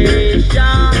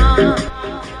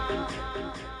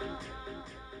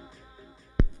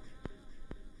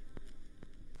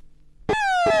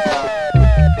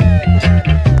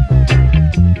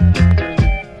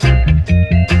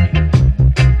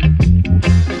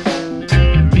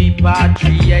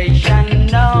 Repatriation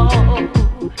now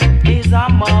is a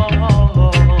must.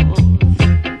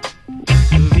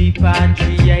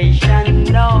 Repatriation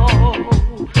now,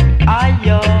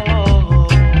 ayo.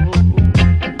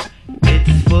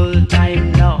 It's full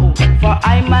time now for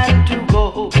I man to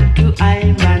go to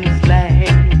I man's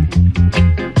land.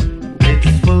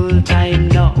 It's full time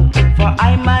now for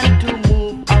I man to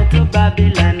move out of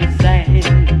Babylon's land.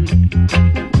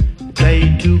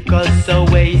 They took us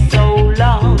away so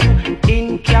long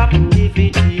in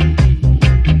captivity,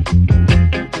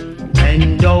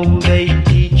 and though they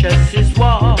teach us is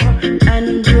war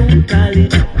and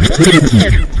brutality.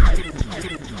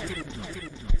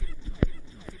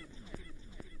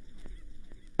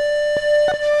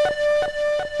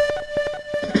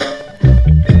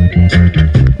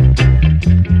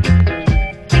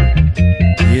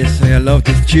 Yes, I love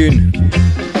this tune.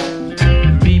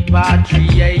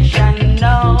 Repatriation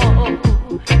now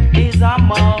is a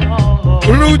must.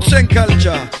 Roots and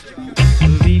culture.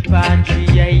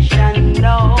 Repatriation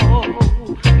now,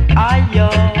 ayo.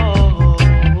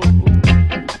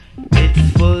 It's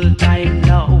full time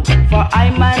now for I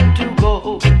man to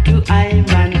go to I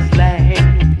man's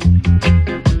land.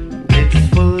 It's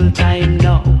full time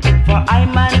now for I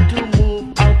man to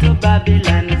move out of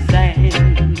Babylon's land.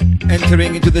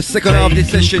 Entering into the second half of this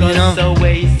session, you know.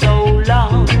 Away so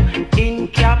long in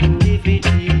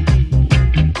captivity,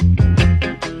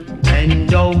 and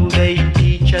though they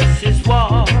teach us is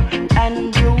war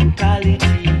and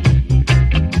brutality.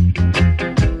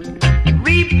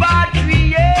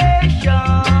 Repatriation,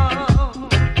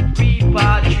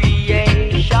 repatriation,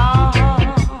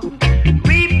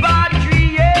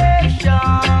 repatriation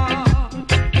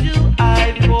to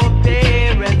I for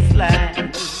parents'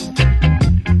 land.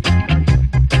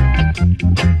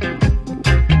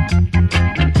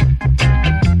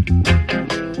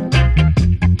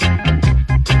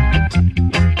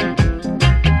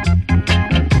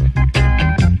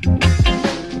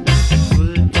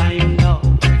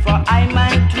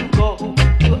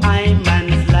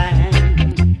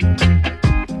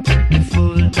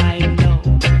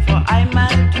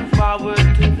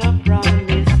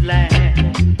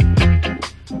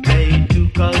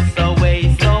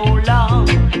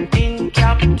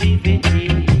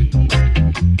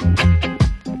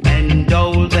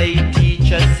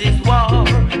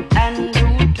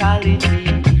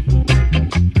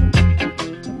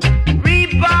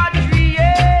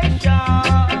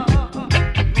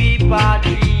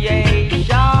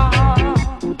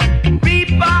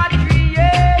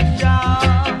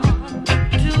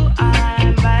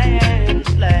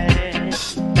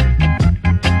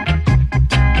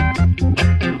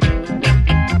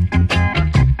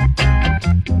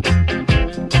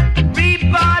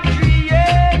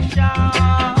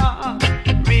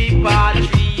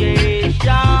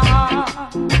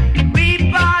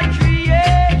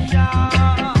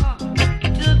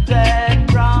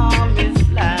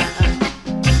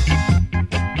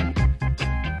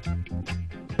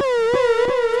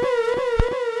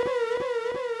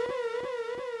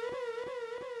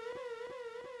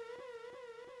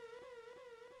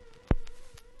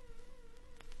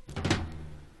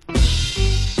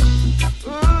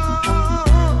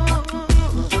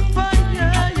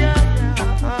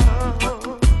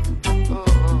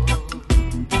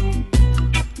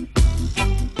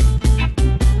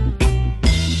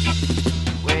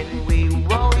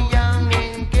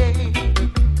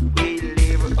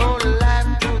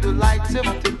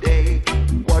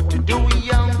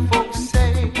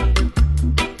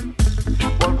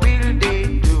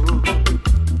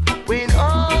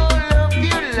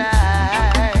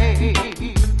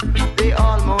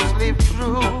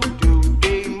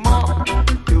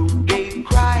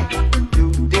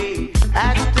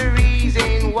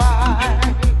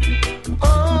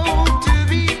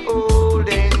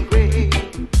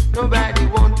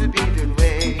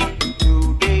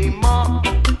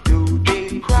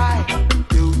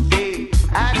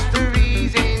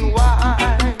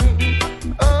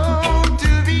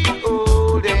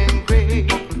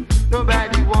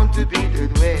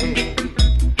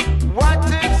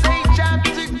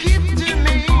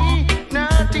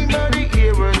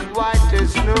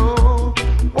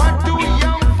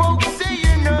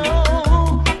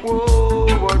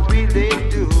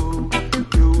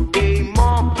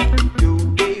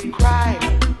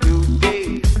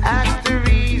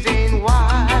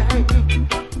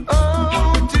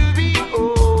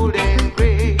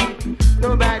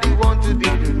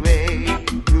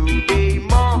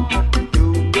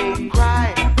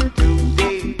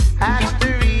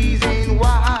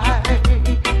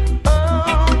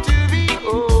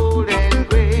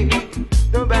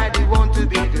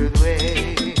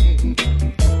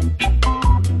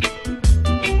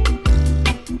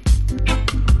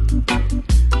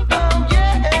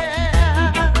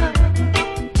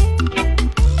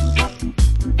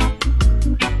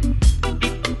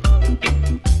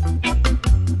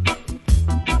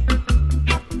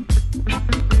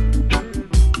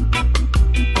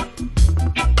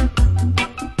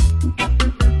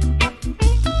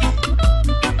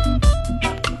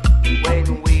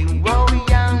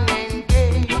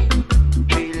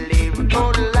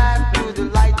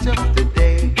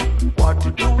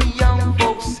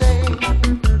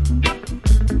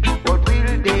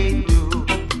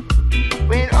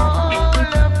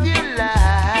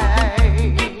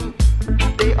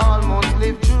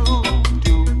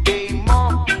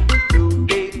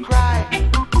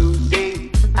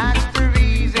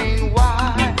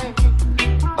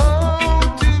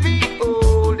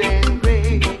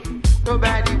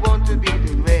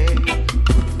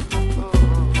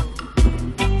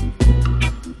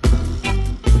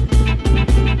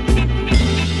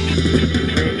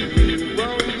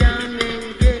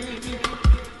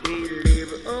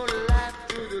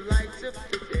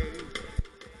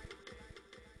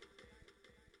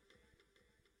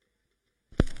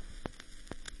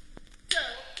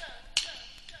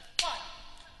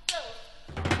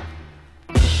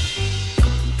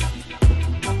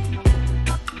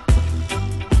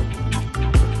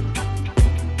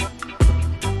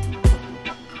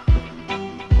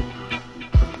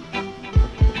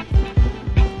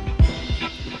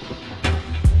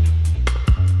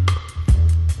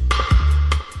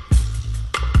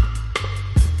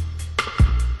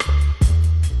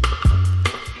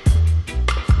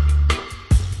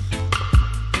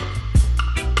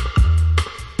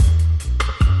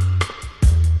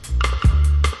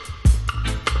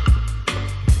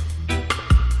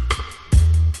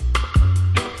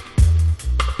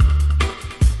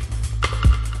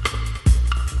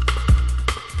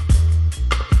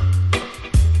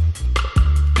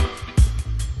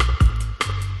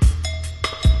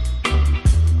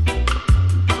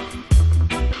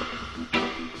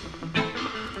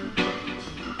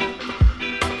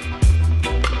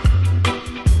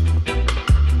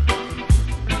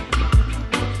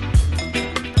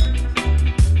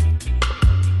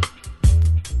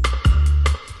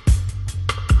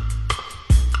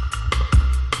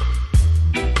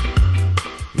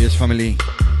 family.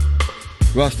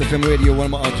 Rasta FM Radio, 1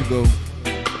 more hour to go.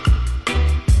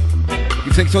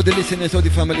 Give thanks to all the listeners, all the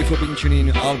family for being tuned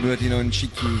in. Albert, and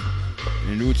Chiki,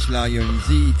 and Roots Lion,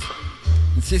 Zed,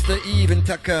 and Sister Eve, and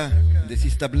Taka, the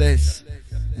Sister Bless,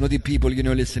 and all the people,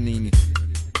 listening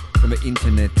from the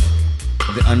internet,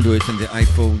 the Androids and the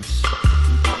iPhones.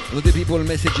 And all the people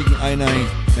messaging I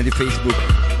and the Facebook.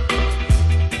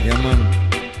 Yeah, man.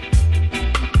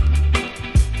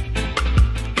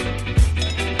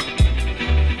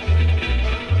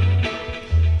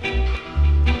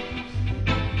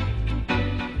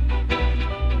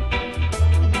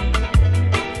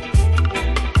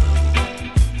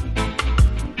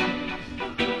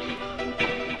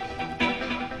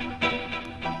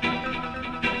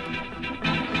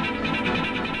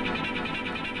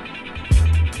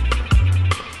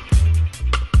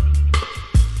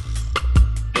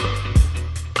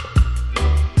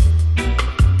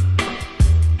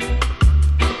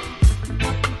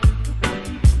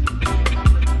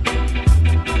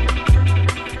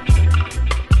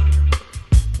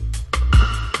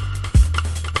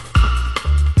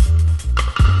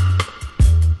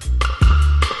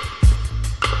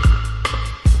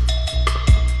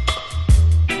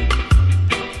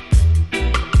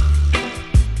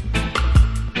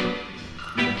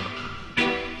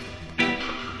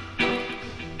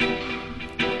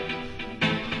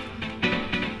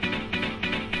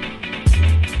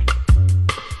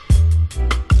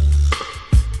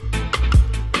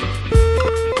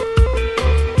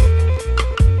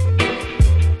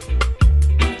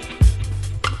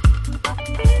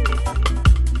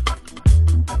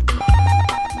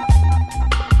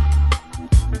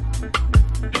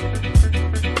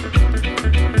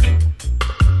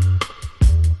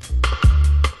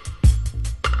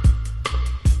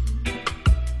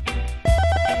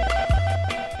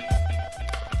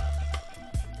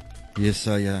 Yes,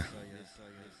 I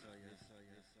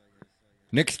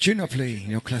Next tune I play,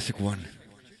 classic one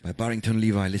by Barrington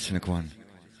Levi. Listen, one.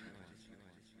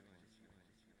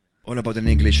 All about an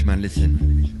Englishman.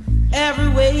 Listen.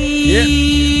 Everywhere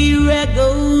I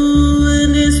go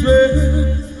in this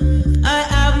world, I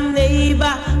have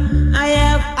neighbor, I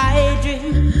have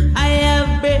hydrant, I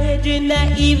have brethren,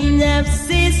 I even have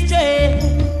sister.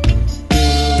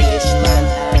 Englishman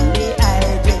and me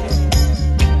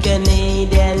hydrant,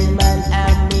 Canadian man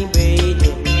and me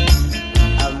brethren,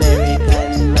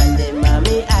 American man them and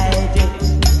me hydrant,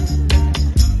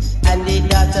 and the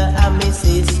daughter and me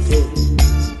sister.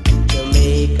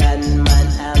 Jamaican man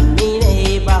and me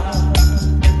neighbor,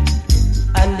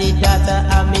 and the daughter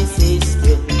and me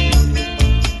sister.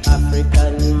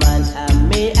 African man and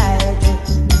me hydrant,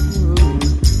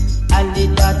 and the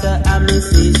daughter and me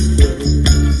sister.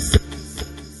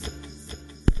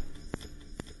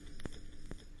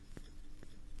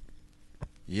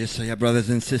 Yes, I have brothers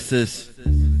and sisters.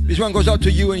 This one goes out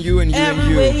to you and you and you and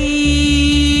you.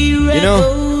 You know,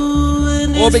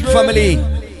 all big family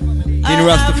in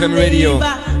Rasta FM Radio.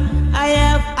 I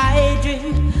have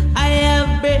hydrant, I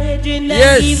have brethren,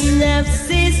 yes. I even have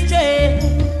sister.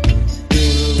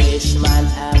 Englishman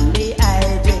and me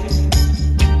hydrant,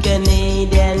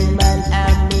 Canadian man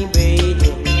and me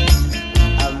brethren,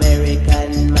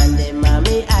 American man them and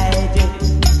me hydrant,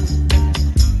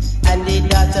 and the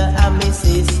daughter and me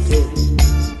sister.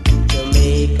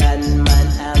 Jamaican man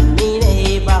and me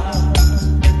neighbor,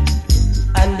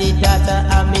 and the daughter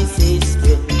and me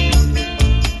sister.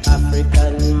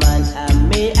 African man and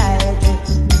me hydrant,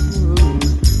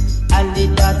 and the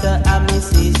daughter and me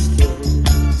sister.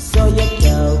 So you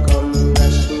can't come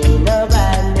rush me no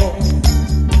bandit,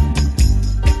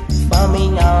 for me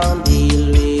now deal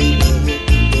with it.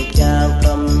 You can't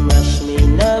come rush me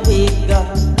no big gun,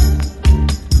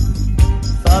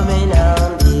 for me now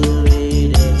deal with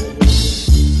it.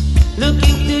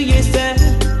 Looking to yourself,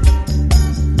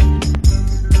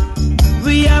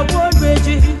 we are one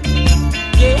brethren.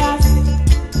 Yes,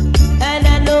 and I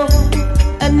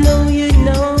know you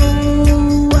know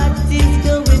what is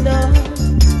going on.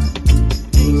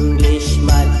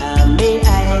 Englishman and me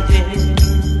hydrant,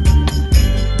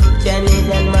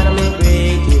 Canadian man me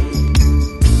brethren,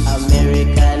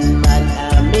 American man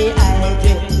and me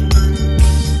hydrant,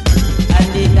 and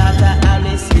the daughter and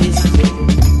me sister.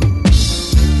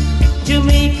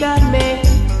 Jamaican man,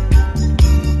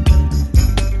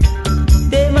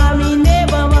 they mommy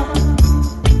never.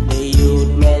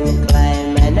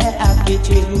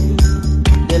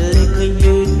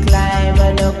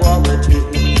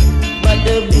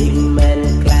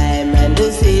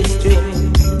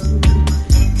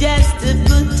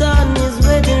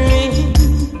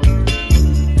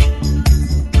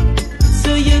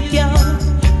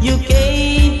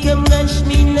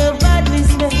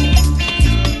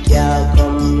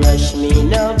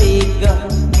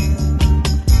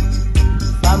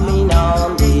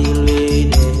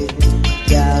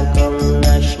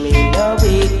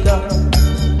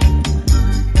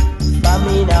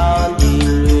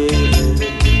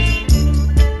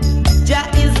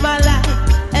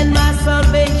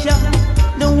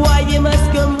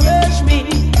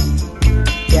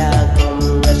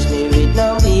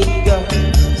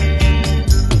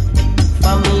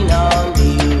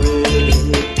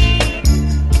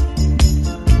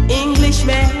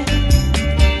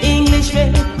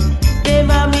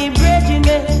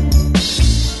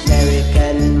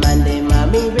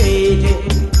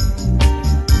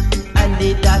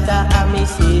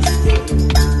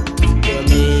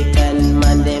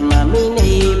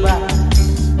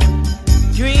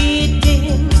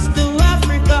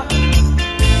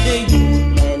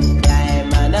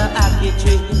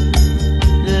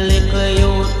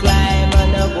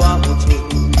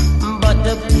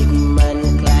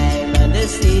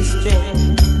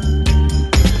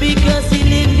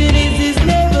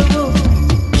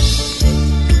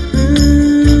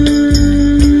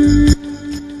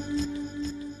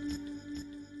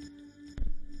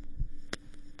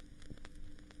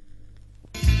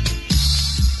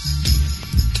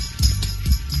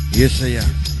 Yes, I am.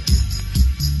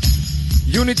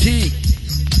 Unity.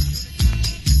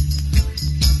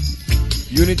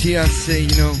 Unity, I say,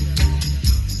 you know.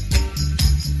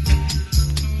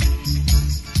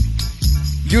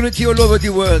 Unity all over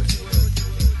the world.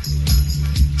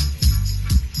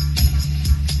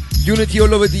 Unity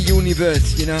all over the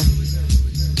universe, you know.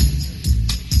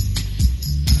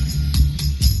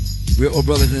 We're all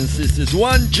brothers and sisters.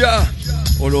 One Jah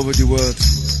all over the world.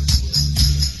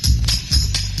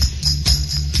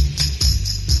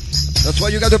 That's why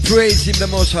you gotta praise him, the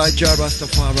Most High Jah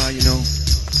Rastafari, you know.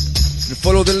 And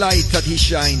follow the light that he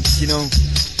shines, you know.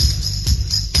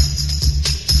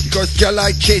 Because Jah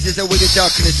light chases away the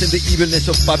darkness and the evilness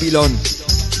of Babylon.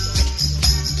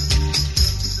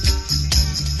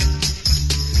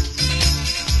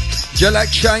 Jah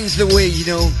light shines the way, you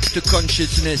know, to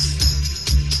consciousness.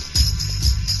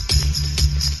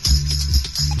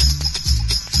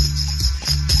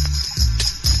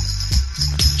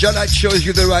 Jah light shows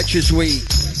you the righteous way,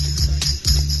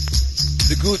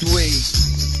 the good way.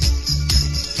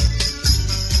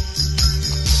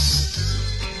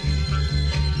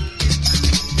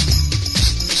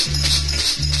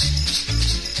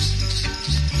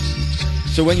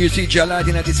 So when you see Jah light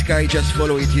in the sky, just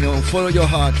follow it, you know, follow your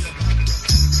heart.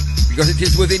 Because it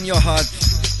is within your heart,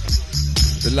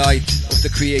 the light of the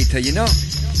Creator, you know.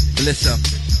 Bless up.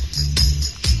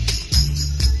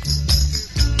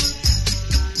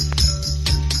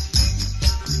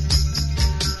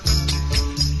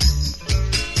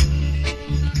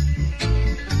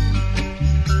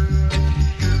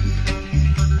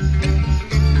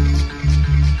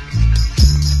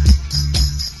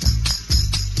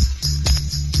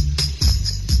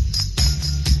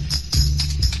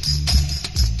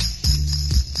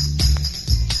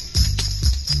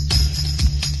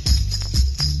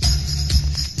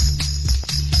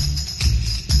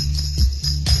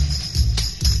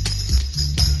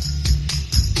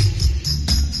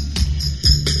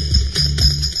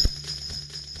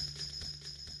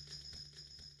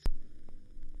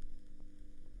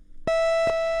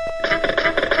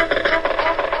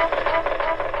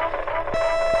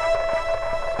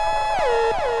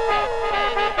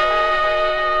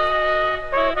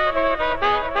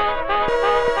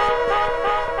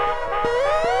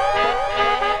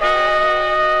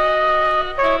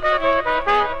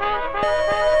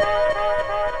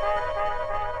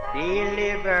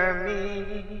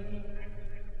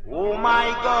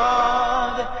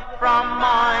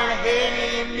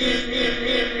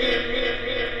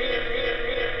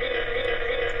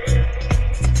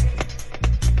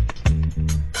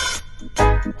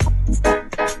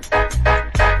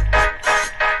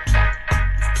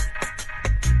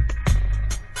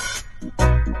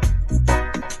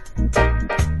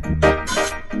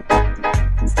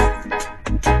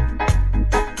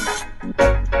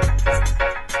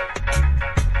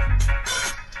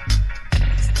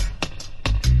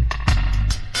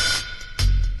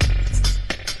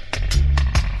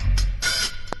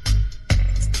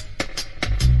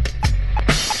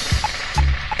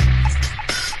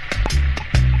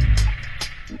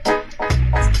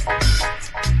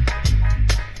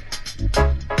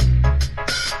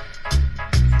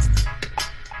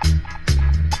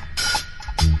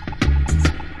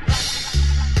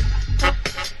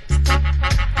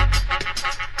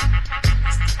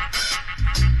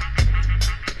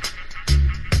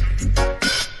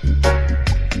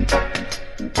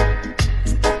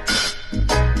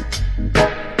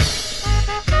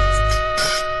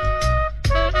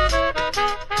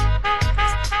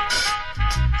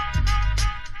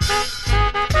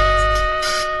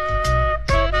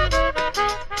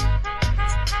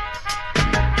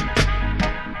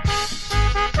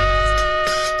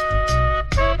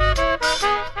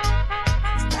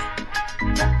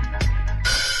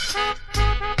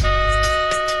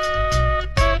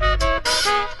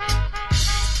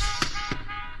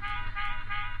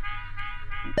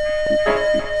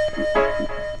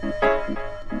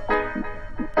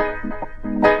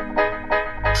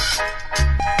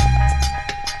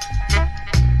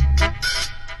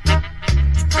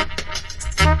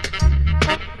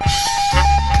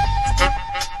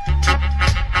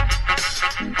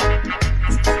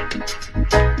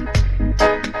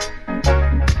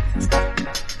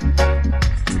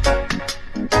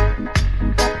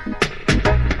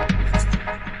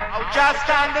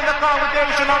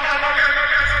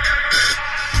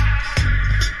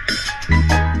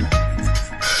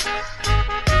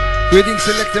 Greetings,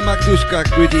 Selector Magdushka.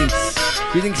 Greetings.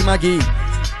 Greetings, Maggie.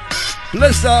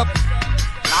 Bless up.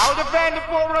 Now defend the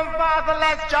poor and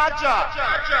fatherless, Jaja.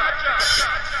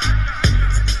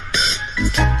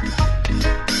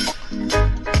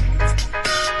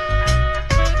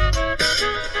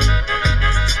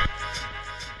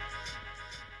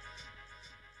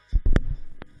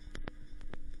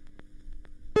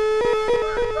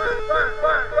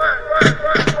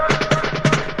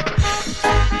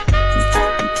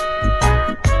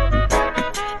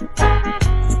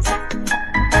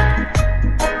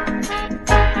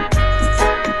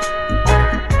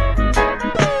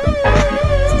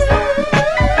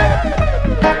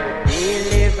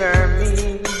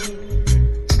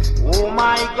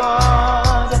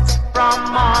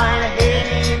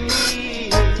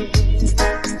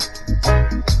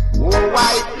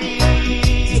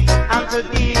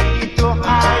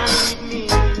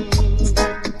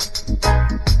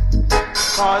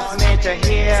 cause me to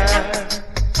hear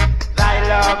thy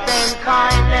love and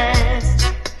kindness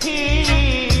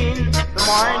in the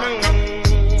morning.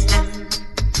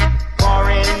 For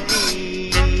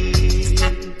indeed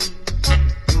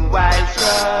you I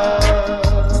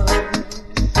trust,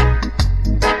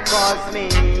 cause me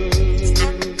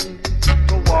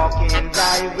to walk in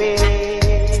thy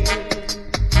way.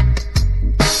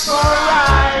 For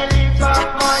I lift up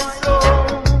my soul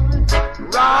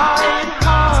right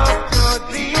up to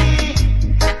thee.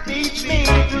 Teach me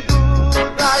to do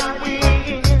thy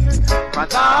will, for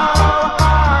thou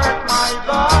art my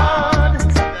God.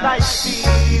 Thy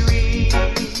spirit,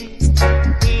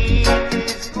 it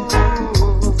is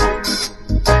good.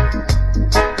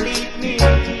 Lead me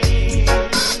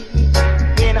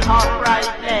in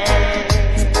uprightness.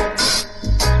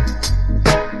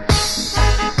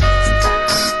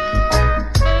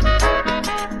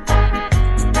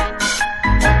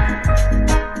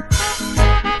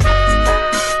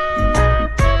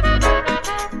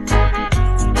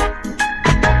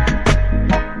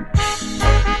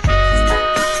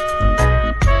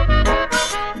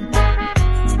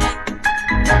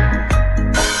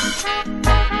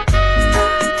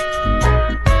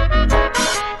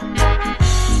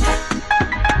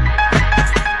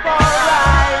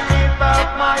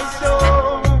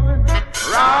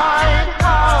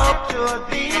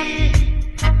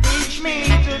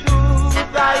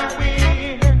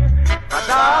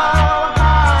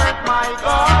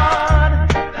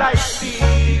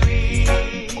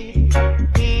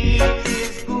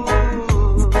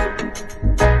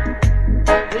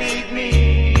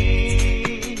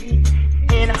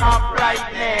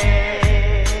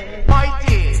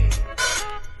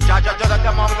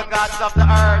 Of the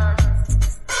earth,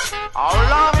 how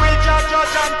long will Jah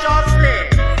judge unjustly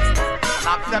and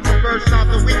accept the person of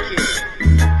the wicked?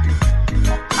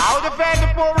 Now defend the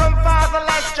poor and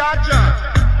fatherless, Jah judge.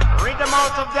 Rid them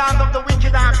out of the hand of the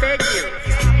wicked, I beg you.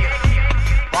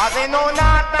 For they know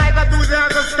not, neither do they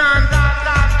understand.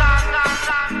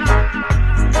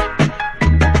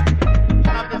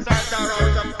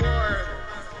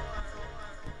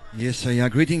 Yes, sir.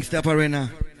 Greetings, Tap Arena.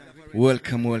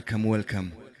 Welcome, welcome,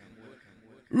 welcome.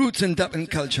 Roots and tap and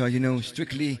culture, you know,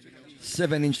 strictly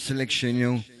 7-inch selection,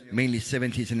 you know, mainly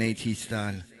 70s and 80s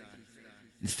style.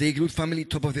 The Stay Glued family,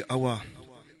 top of the hour.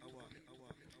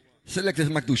 Select this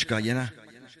Magdushka, you know?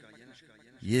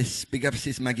 Yes, big up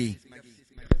sis Maggie.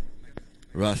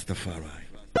 Rastafari.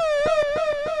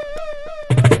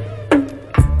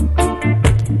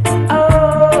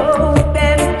 Oh,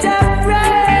 them Jah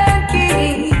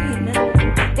ranking,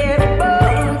 they're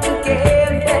both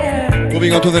together.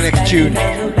 Moving on to the next tune.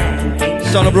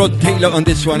 Son of Rod Taylor on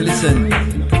this one, listen.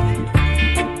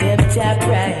 Them Jah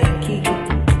ranking,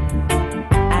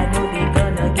 I know they're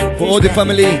gonna get For all the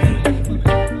family.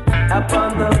 up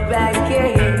on the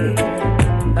banking.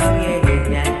 Oh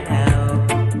yeah, now.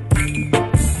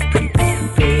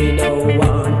 They don't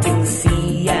want to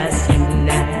see us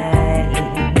unite.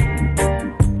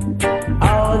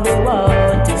 All they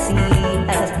want to see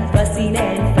us fussing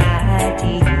and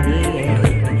fighting.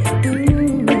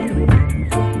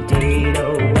 They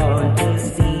don't want to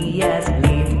see us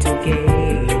live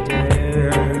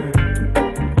together.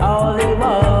 All they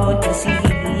want to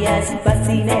see us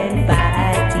fussing and fighting.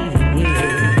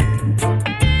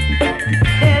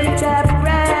 Them Jah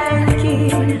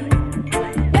ranking,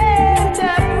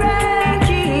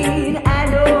 I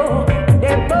know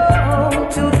they're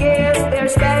bound to get their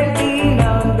spanking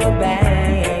on the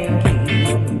banking.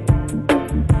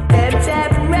 Them Jah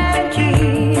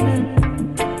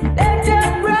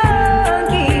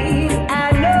ranking,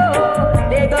 I know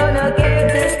they're gonna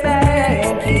get their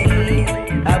spanking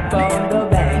up on the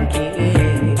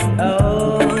banking. Oh.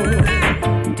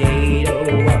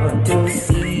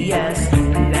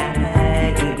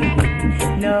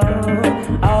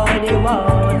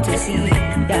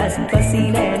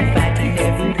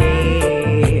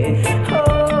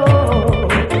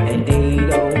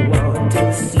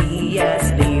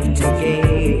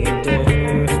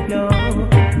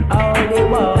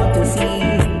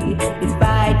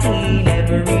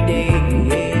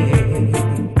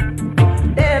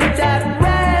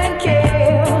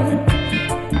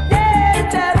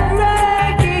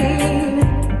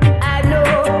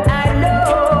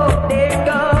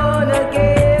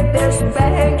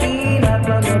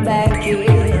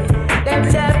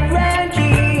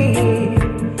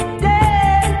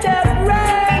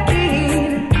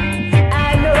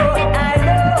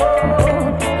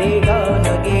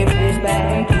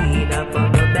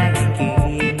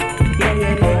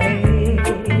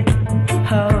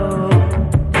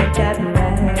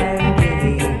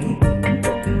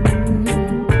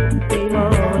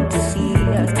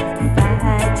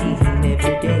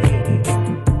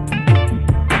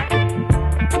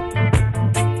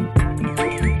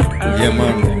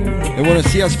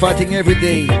 see us fighting every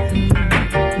day.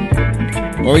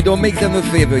 Or we don't make them a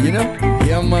favor, you know?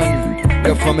 Yeah, man.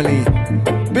 Your family.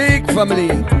 Big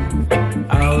family.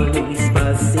 Always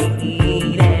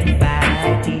fussing and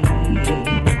fighting.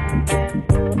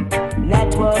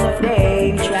 Not one of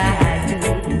them tried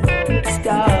to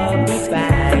stop this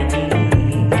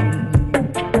fighting.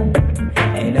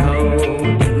 And all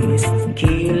this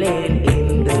killing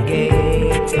in the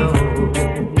ghetto.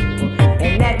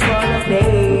 And not one of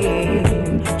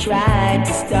them tried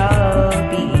to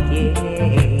stop it.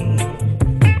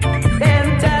 Them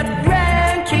top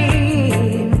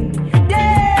ranking,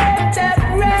 them top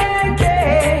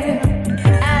ranking.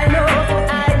 I know,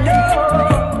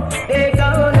 they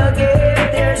gonna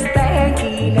get their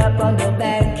spanking up on the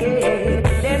banking.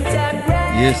 Them top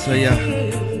ranking. Yes, sir, yeah.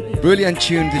 Brilliant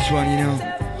tune, this one, you know.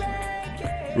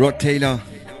 Rod Taylor.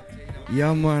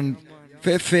 Yeah, man.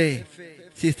 Fefe.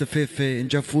 Sister Fefe and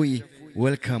Jafui.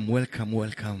 Welcome, welcome,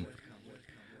 welcome.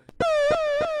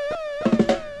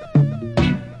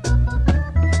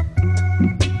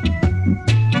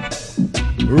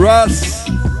 Ras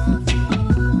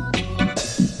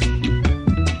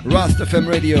FM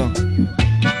Radio.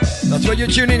 That's what you're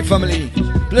tuning in, family.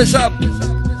 Bless up.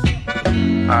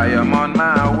 I am on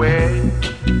my way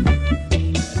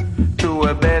to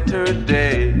a better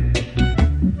day.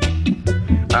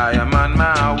 I am on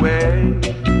my way,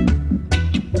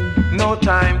 no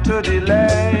time to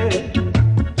delay.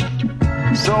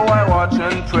 So I watch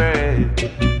and pray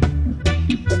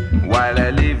while I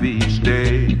live each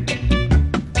day.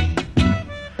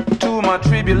 Too much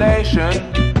tribulation,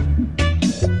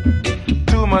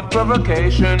 too much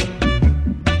provocation,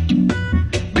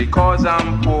 because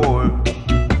I'm poor.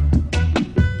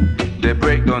 They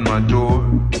break down my door,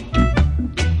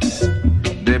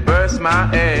 they burst my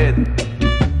head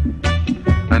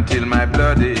until my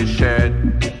blood is shed.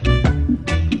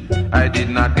 I did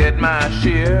not get my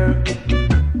share,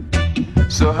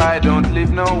 so I don't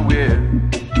live nowhere.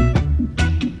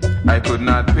 I could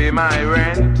not pay my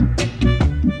rent,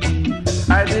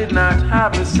 I did not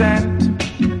have a cent,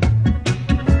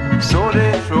 so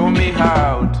they throw me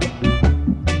out.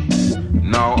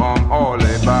 Now I'm all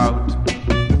about.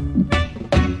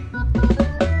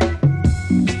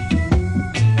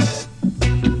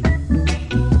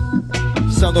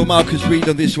 Sound of Marcus Reed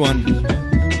on this one.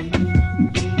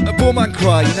 A poor man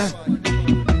cry, you know?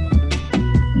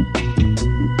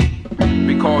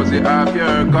 Because you have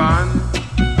your gun,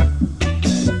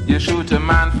 you shoot a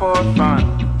man for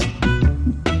fun.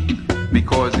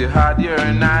 Because you had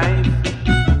your knife,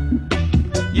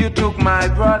 you took my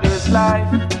brother's life.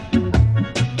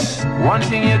 One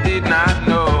thing you did not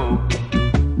know,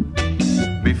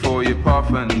 before you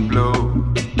puff and blow.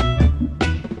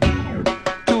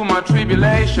 Too much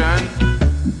tribulation,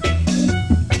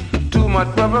 too much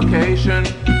provocation.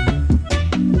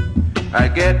 I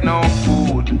get no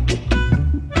food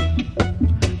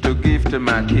to give to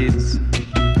my kids.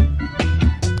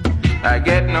 I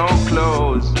get no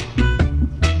clothes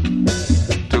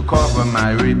to cover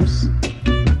my ribs.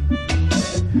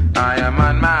 I am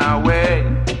on my way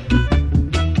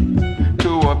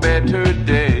to a better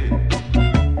day.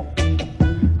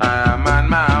 I am on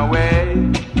my way,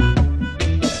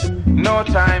 no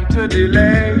time to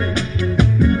delay.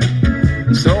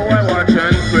 So I watch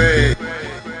and pray.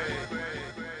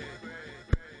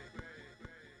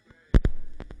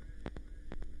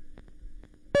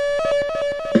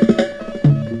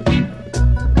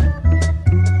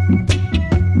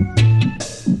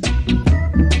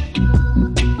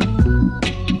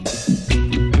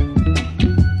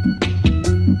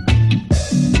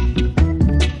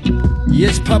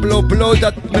 Yes, Pablo, blow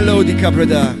that melodica,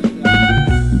 brother.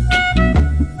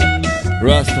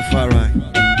 Rastafari.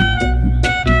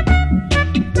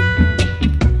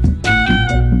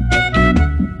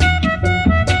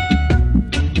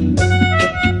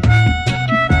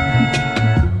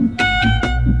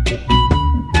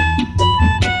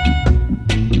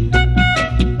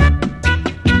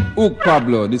 Oh,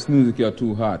 Pablo, this music you're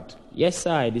too hot. Yes,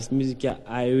 I. This music is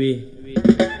highway.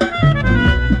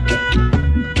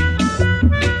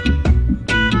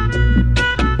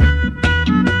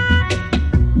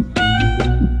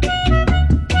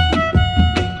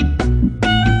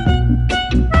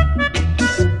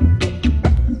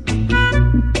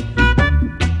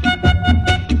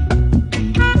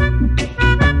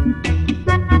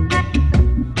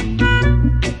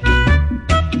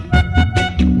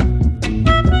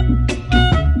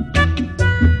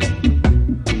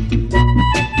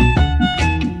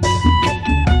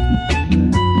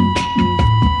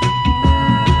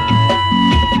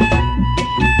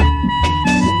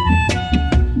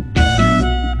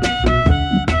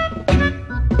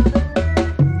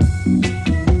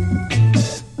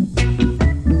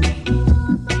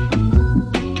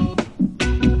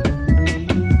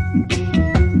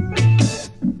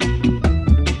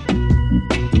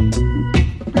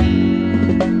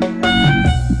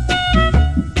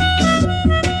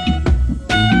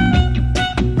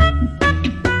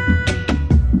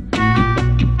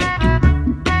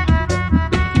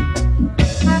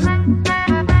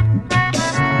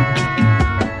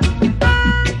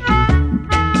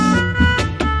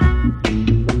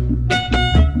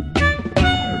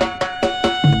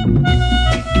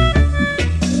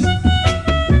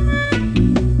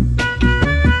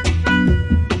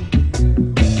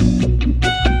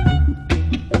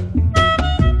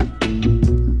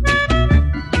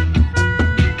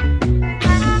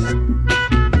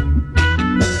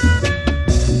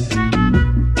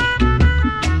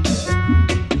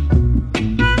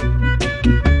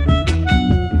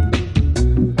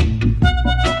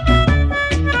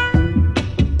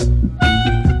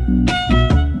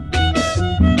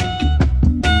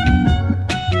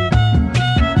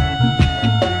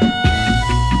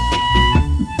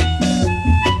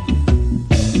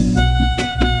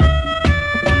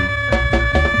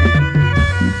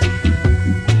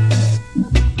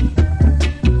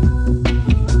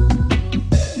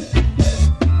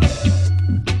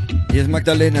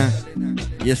 Magdalena,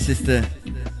 yes, sister.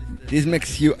 This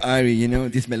makes you airy, you know.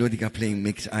 This melodica playing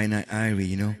makes I airy,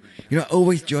 you know. You know, I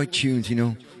always enjoy tunes, you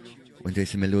know, when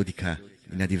there's a melodica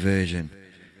in a diversion.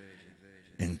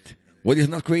 And what is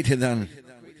not greater than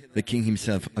the king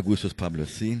himself, Augustus Pablo?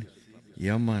 See?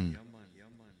 Yeah, man.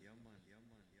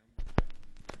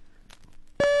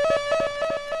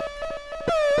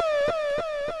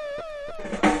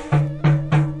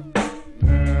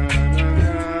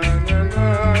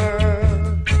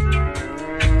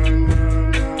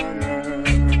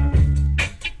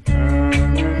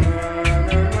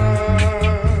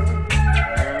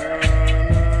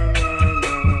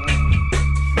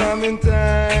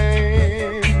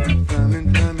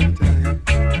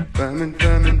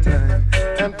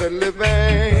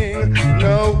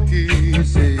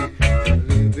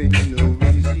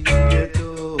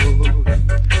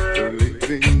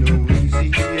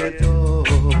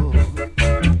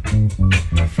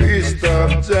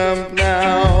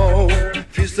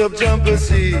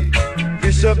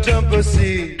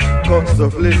 Cost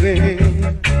of living,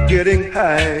 getting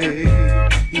high,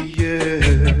 yeah,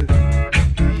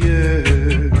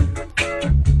 yeah.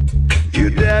 Your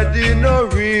daddy no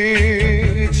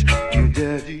rich, your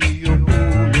daddy your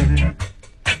poor man,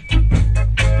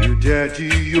 your daddy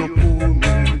your poor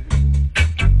man,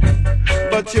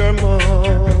 but your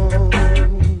mom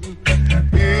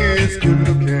is good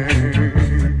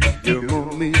looking, your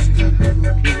mom is good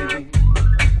looking,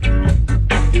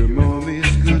 your mom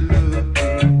is good looking.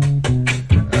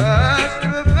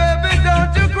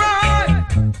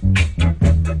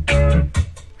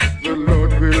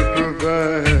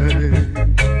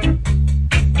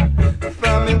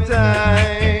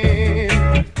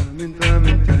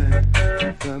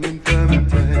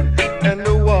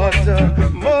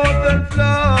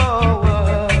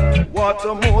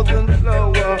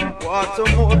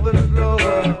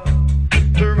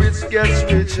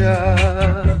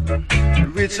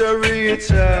 Richer,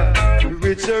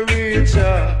 richer,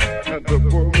 richer, and the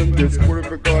poor man gets poor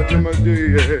because of my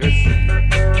days.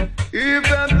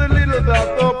 Even the little that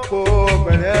the poor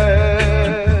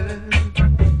man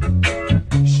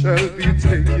shall be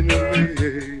taken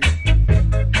away.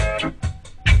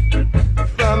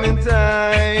 Famine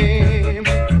time,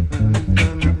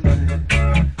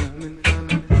 famine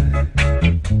time.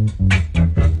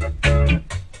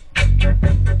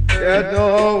 Yeah, no,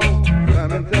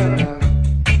 famine time.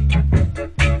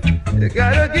 You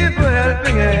gotta give a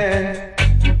helping hand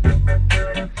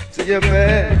to your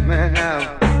bad man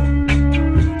out.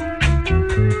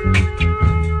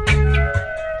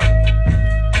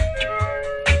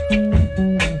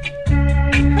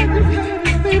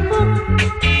 People,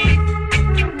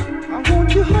 I want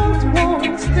you all to want to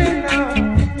stay now.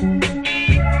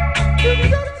 You've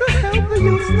got to help the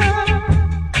youth now.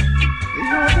 You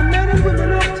know the men and women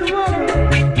of tomorrow.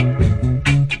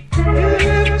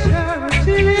 Give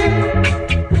charity.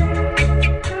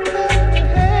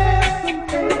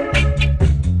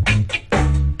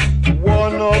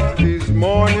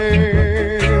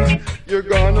 Mornings, you're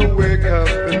gonna wake up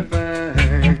and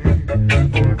find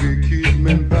all wicked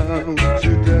men bound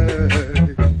to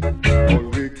die, all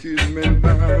wicked men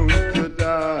bound to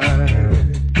die.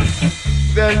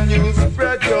 Then you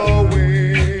spread your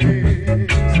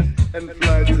wings and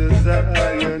fly to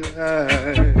Zion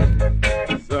high.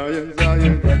 Zion,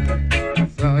 Zion,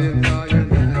 Zion, Zion,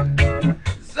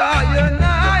 Zion, I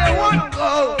wanna go.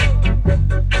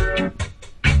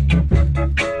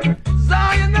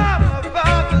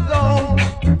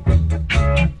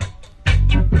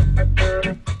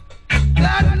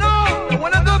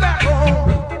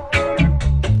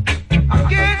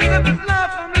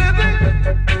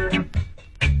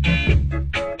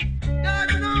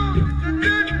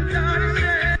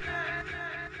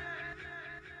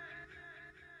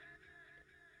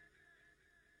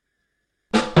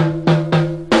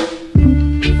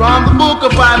 From the book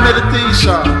of our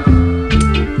meditation,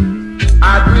 I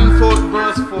bring forth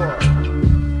verse 4.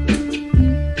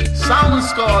 Song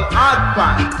is called Hard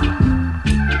Pipe.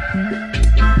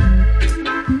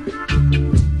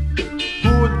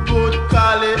 Good, good,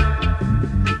 Kali.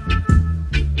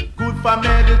 Good for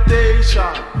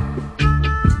meditation.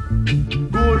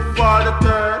 Good for the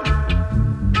third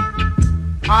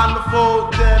and the fourth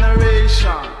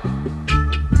generation.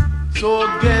 So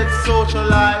get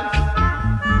socialized.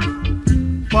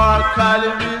 For Kali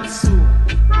will soon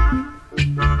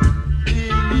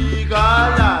illegal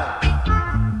life.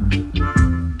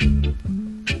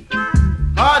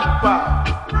 Hot pot.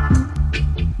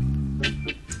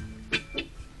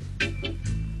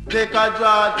 Take a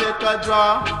draw, take a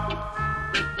draw.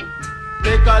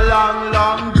 Take a long,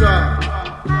 long draw.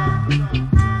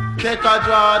 Take a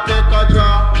draw, take a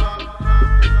draw.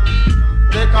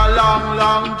 Take a long,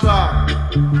 long draw.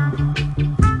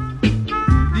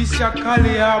 This a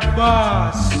Kali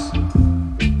Abbas.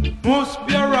 Must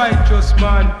be a righteous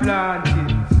man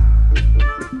planted.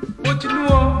 But you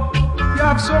know, you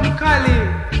have some Kali.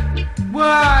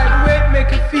 Boy, the way it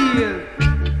make you feel.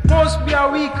 Must be a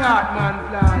weak heart man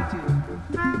planted.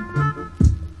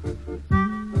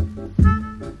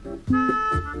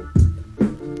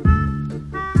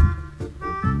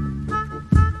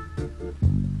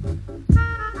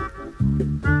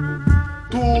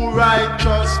 Two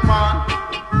righteous man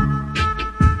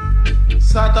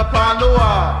sat upon the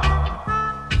wall.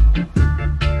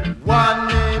 One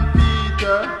named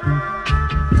Peter,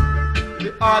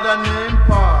 the other named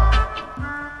Paul.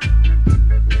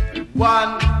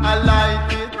 One a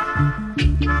light it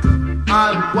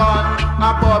and one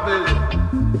a bubble it.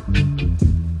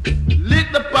 Lick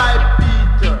the pipe,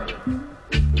 Peter.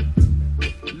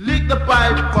 Lick the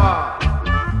pipe, Paul.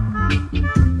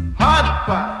 Hot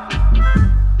pipe.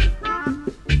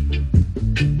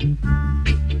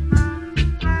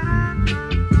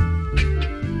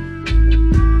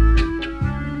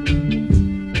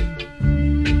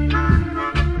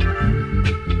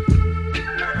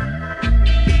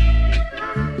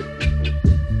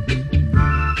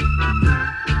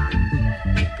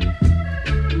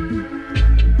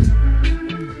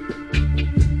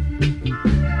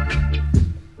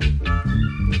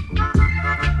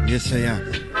 Yes, I am.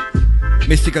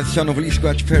 Mystical son of Lee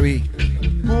Scratch Perry.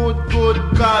 Good, good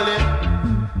calling.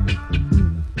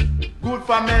 Good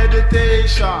for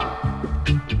meditation.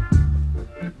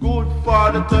 Good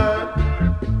for the third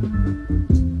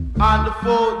and the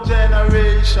fourth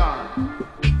generation.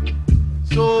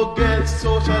 So get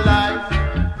socialized.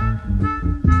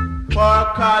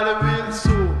 For Kali will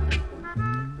soon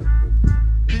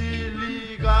be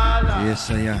legalized. Yes,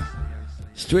 I am.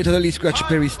 Straight out of Lee Scratch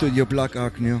Perry studio, Black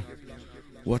Ark now.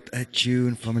 What a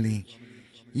tune, family.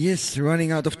 Yes,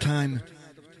 running out of time.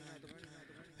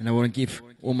 And I want to give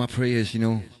all my prayers,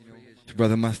 to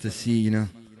Brother Master C,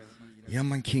 Yeah,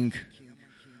 man, King.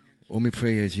 All my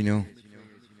prayers,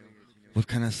 What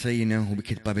can I say,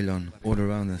 Wicked Babylon all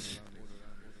around us.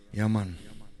 Yeah, man.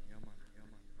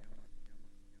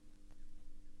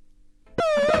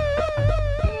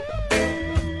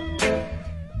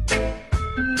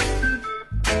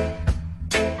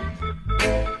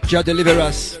 Jah deliver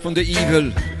us from the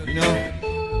evil,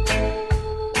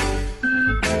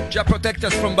 Jah protect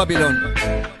us from Babylon.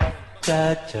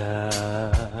 Jah,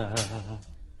 Jah,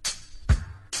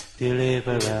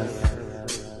 deliver us.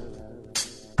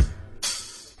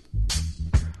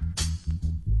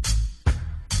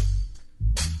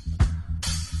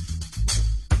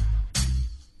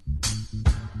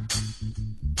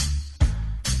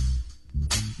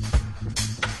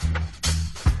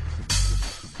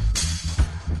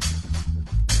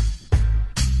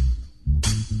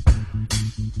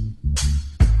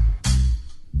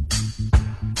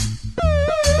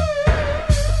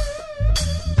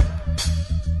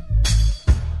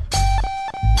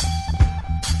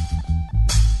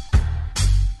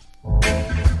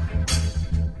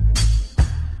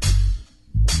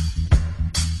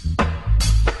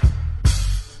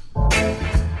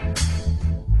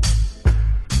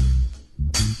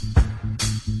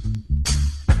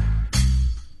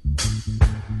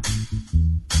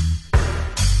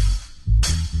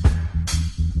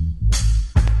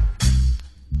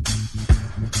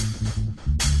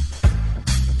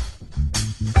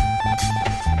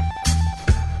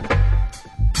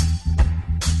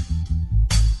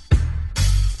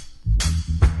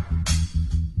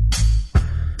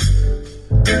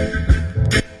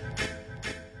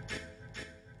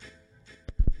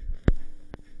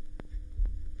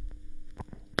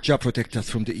 Jah protect us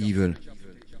from the evil.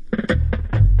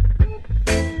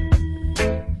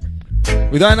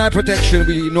 With our protection,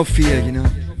 we no fear,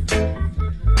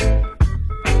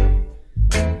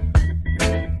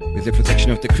 With the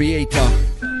protection of the Creator,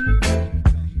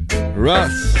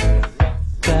 Ras.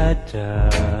 Jah, Jah,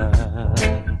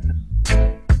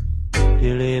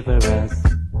 deliver us.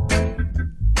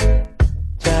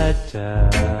 Jah,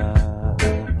 Jah,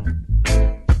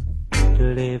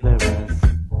 deliver us.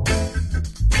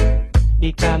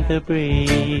 He come to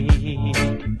breathe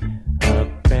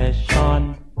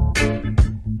oppression,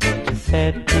 to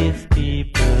set his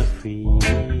people free.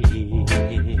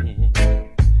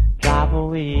 Drive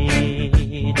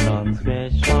away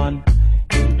transgression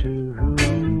into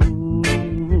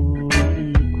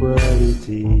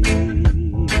equality.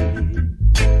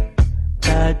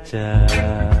 Jah,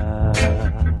 Jah,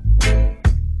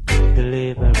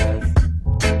 deliver us.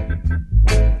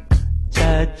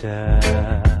 Jah,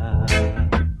 Jah,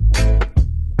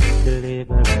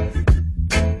 deliver us.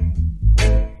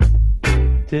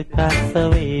 Took us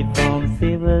away from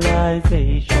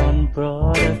civilization,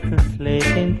 brought us to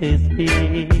slave into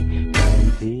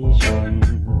plantation.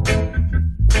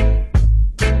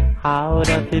 Out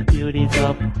of the beauties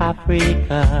of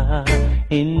Africa,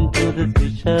 into the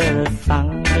vicious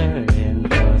hunger and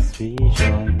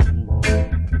frustration.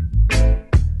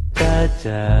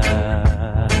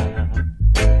 Jah,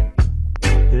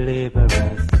 deliver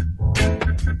us.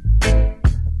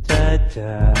 Jah,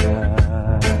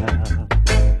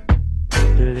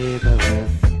 deliver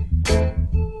us.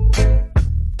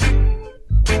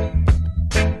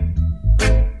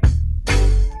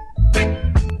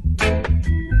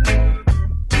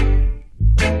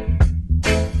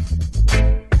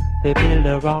 They build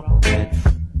a rocket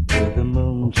to the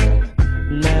moon shot,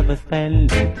 never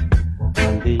spend it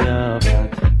on the earth.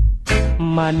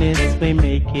 Monies we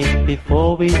make it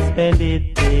before we spend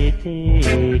it, they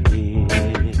take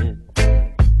it.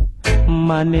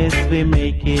 Monies we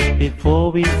make it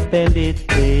before we spend it,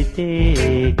 they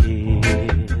take it.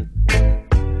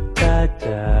 Jah,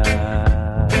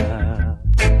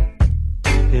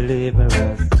 deliver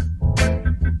us.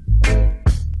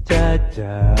 Jah,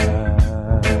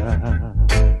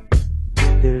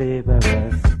 deliver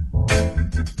us.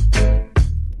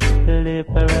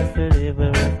 Deliver us,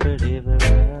 deliver us, deliver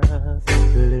us,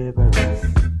 deliver us.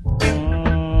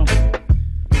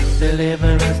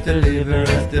 Deliver us, deliver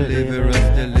us, deliver us,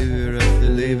 deliver us,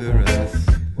 deliver us.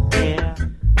 Yeah.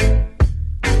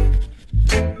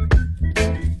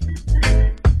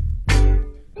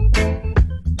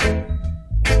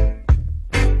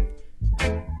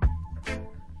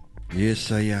 Yes,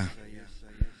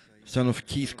 son of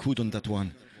Keith Cood on that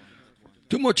one.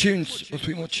 2 more tunes or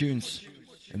 3 more tunes,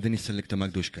 and then he select a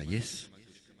Magdushka. Yes.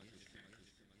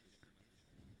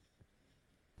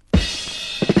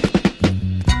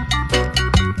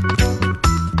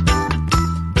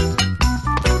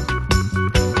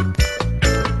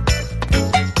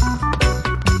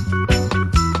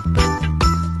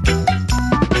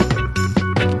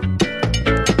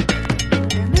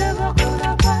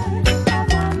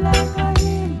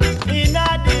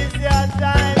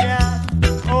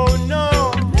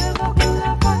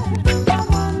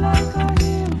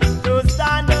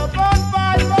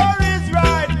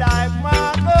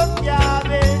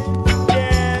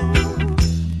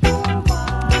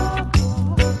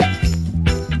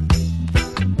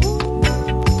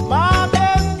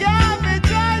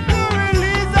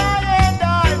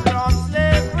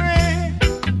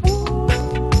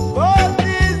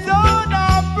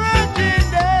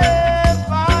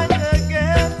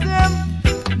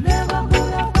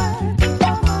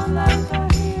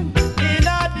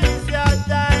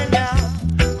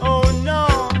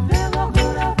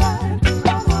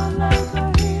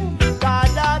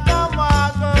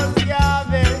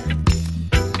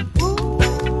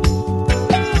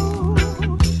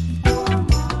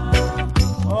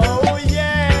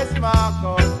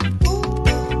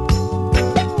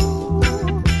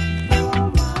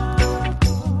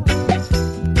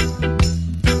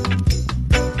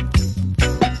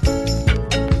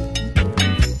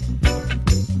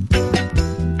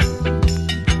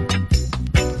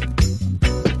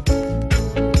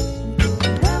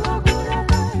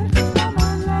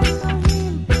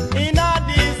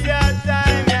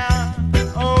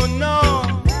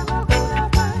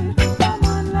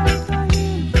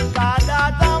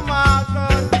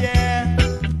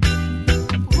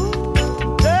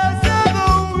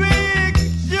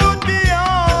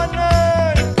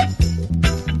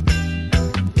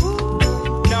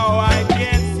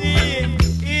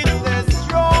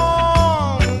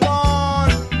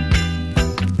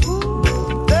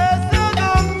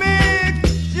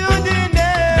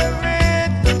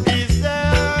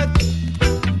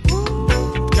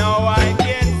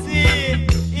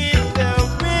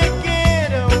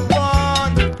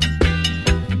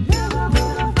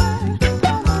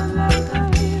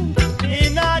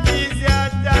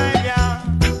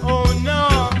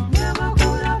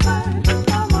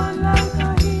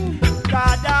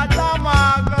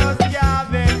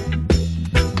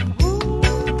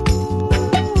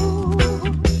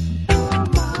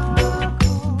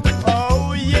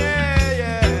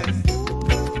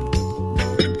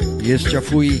 Yes,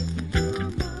 Jafui.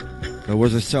 That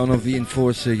was the sound of the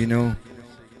Enforcer, you know.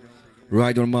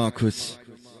 Ryder Marcus.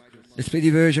 Let's play the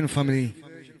version, family.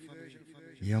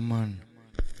 Yeah, man.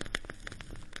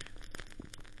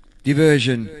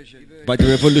 Diversion by the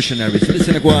Revolutionaries.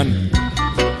 Listen, Guan.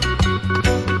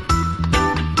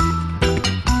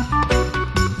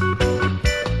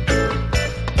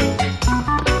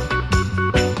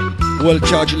 World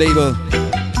Charge label.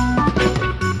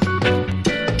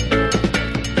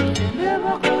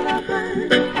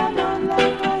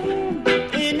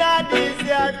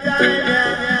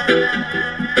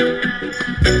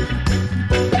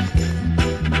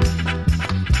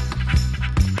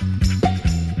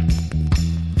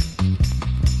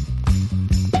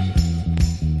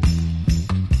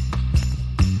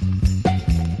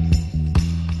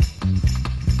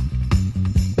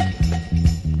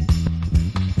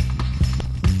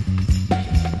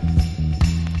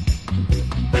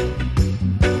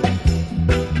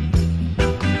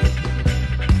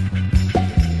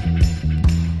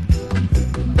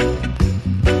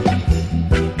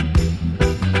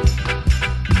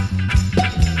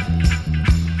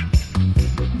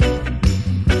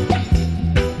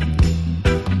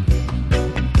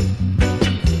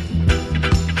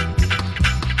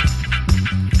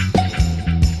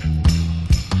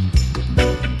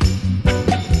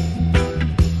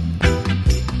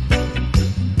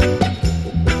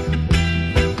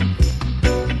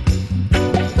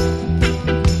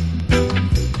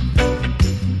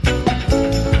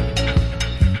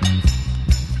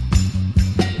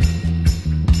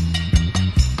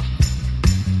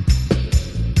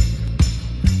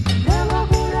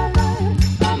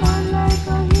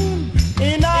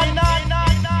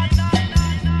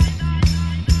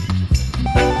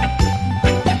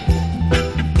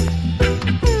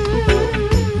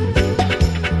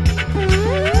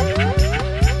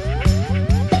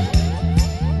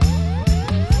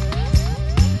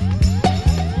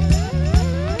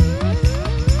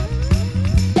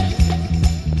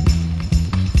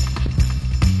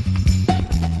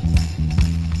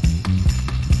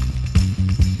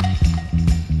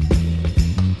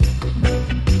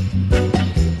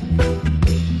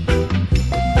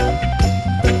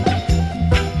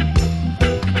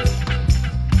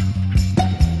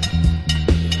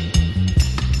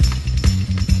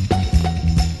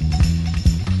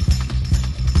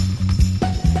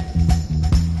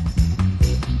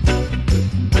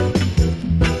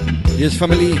 Yes,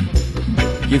 family,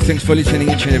 give thanks for listening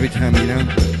each and every time, you know.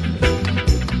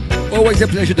 Always a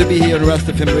pleasure to be here on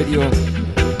Rasta FM Radio.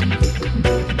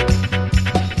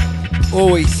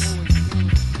 Always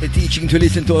a teaching to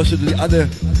listen to also the other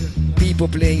people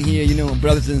playing here, you know,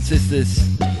 brothers and sisters.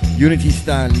 Unity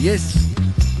style, yes.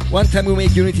 One time we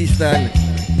make Unity style.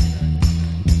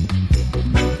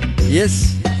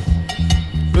 Yes.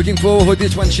 Looking forward to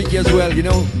this one, Shiki, as well, you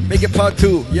know. Make it part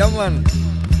 2. Yeah, man.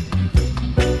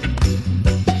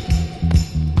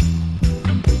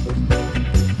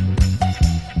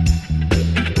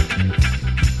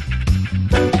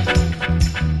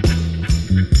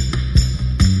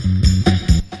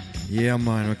 Yeah,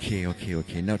 man. Okay.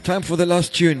 Now, time for the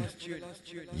last tune.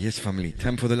 Yes, family.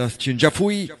 Time for the last tune.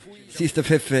 Jafui, Sister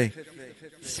Fefe.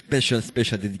 Special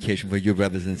dedication for you,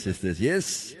 brothers and sisters.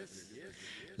 Yes.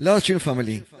 Last tune,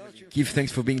 family. Give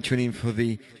thanks for being tuned in for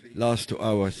the last 2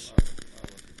 hours.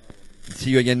 See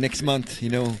you again next month, you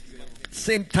know.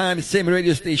 Same time, same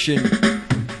radio station,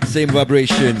 same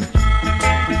vibration.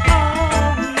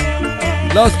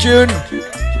 Last tune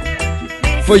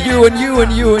for you and you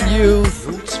and you and you.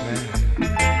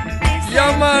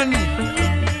 Yeah, man.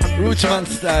 Rootsman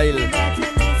style.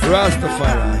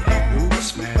 Rastafari.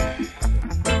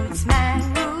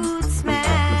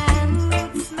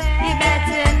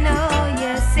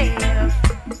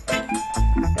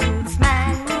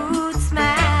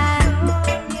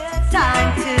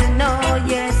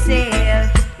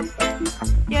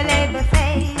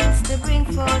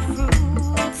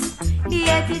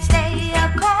 Yet each day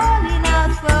you're calling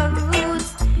out for roots.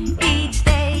 Each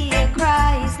day your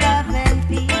cry is love and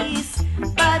peace,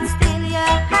 but still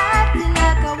you're acting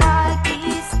like a wild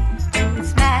beast.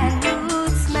 Roots man,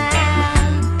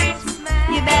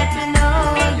 you better know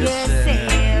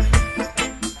yourself.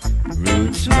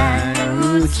 Roots man,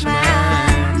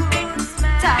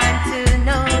 time to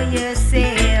know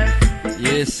yourself.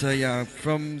 Yes, I am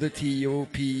from the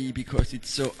TOP because it's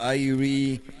so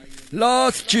irie.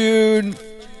 Last tune.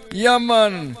 Yeah,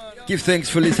 man. Give thanks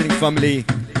for listening, family.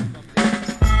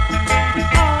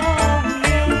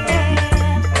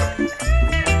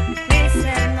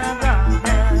 Listen, my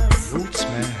brothers. Roots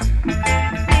man.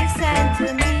 Listen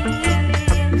to me.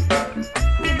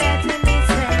 You better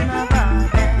listen, my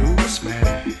brothers. Roots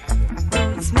man.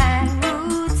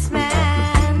 Roots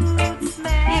man.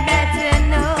 You better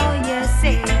know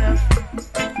yourself.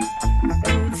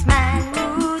 Roots man.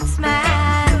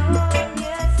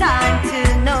 Time to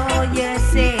know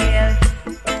yourself.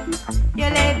 Your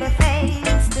labor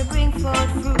fails to bring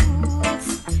forth fruits.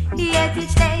 Yet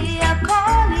each day you're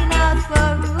calling out for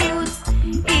roots.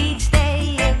 Each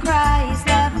day you cry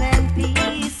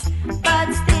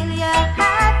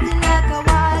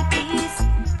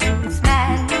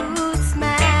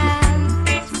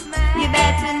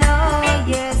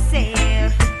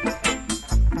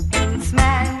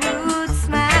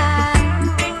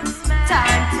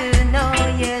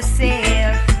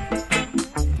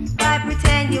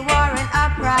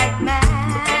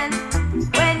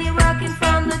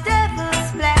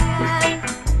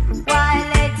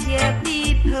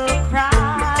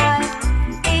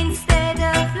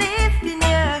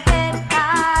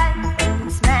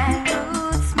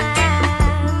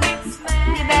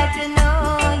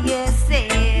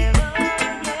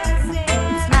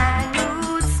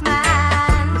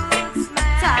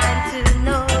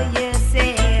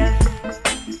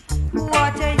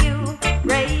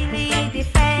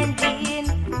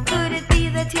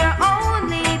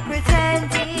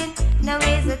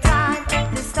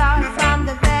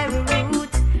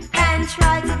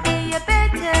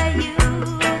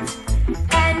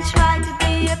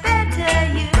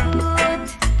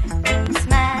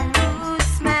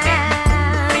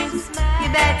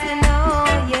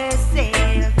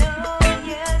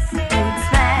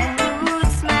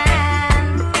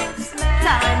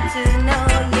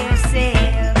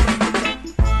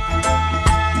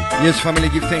Yes, family,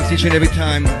 give thanks each and every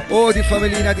time. Oh, the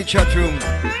family in the chat room.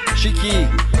 Shiki,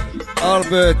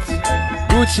 Albert,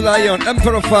 Roots Lion,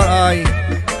 Emperor Far Eye.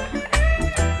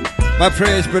 My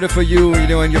prayers, brother, for you, you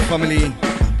know, and your family.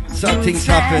 Some things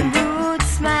happen.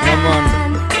 Come on.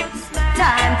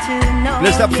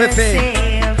 Bless up Fefe,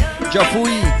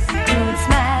 Jafui,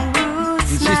 and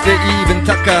Sister Eve, and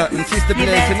Taka, and Sister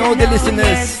Bless, and all the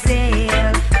listeners.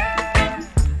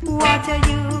 What are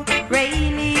you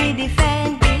really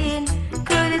defending?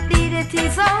 Could it be that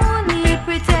he's only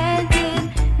pretending?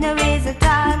 Now is a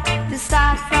time to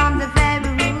start from the very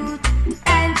root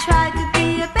and try to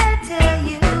be a better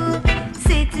you.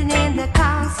 Sitting in the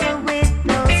council with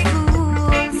those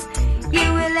fools,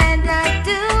 you will end up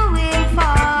doing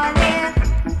falling.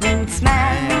 Roots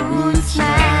man,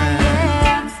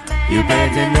 yeah. You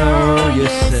better know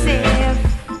yourself.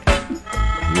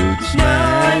 Roots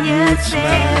man,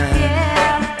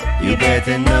 you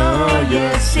better know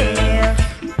yourself.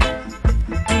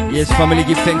 Yes, family,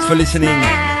 give thanks for listening.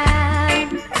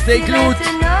 Stay glued.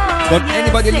 Don't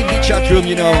anybody leave the chat room,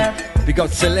 you know. We got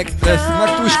selectors.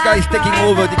 Matushka is taking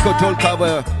over the Control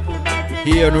Tower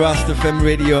here on Rasta FM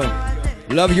Radio.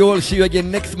 Love you all. See you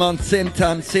again next month. Same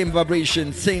time, same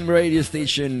vibration, same radio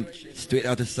station. Straight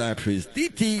out of Cyprus.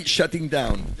 DT shutting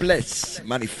down. Bless.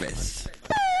 Manifest.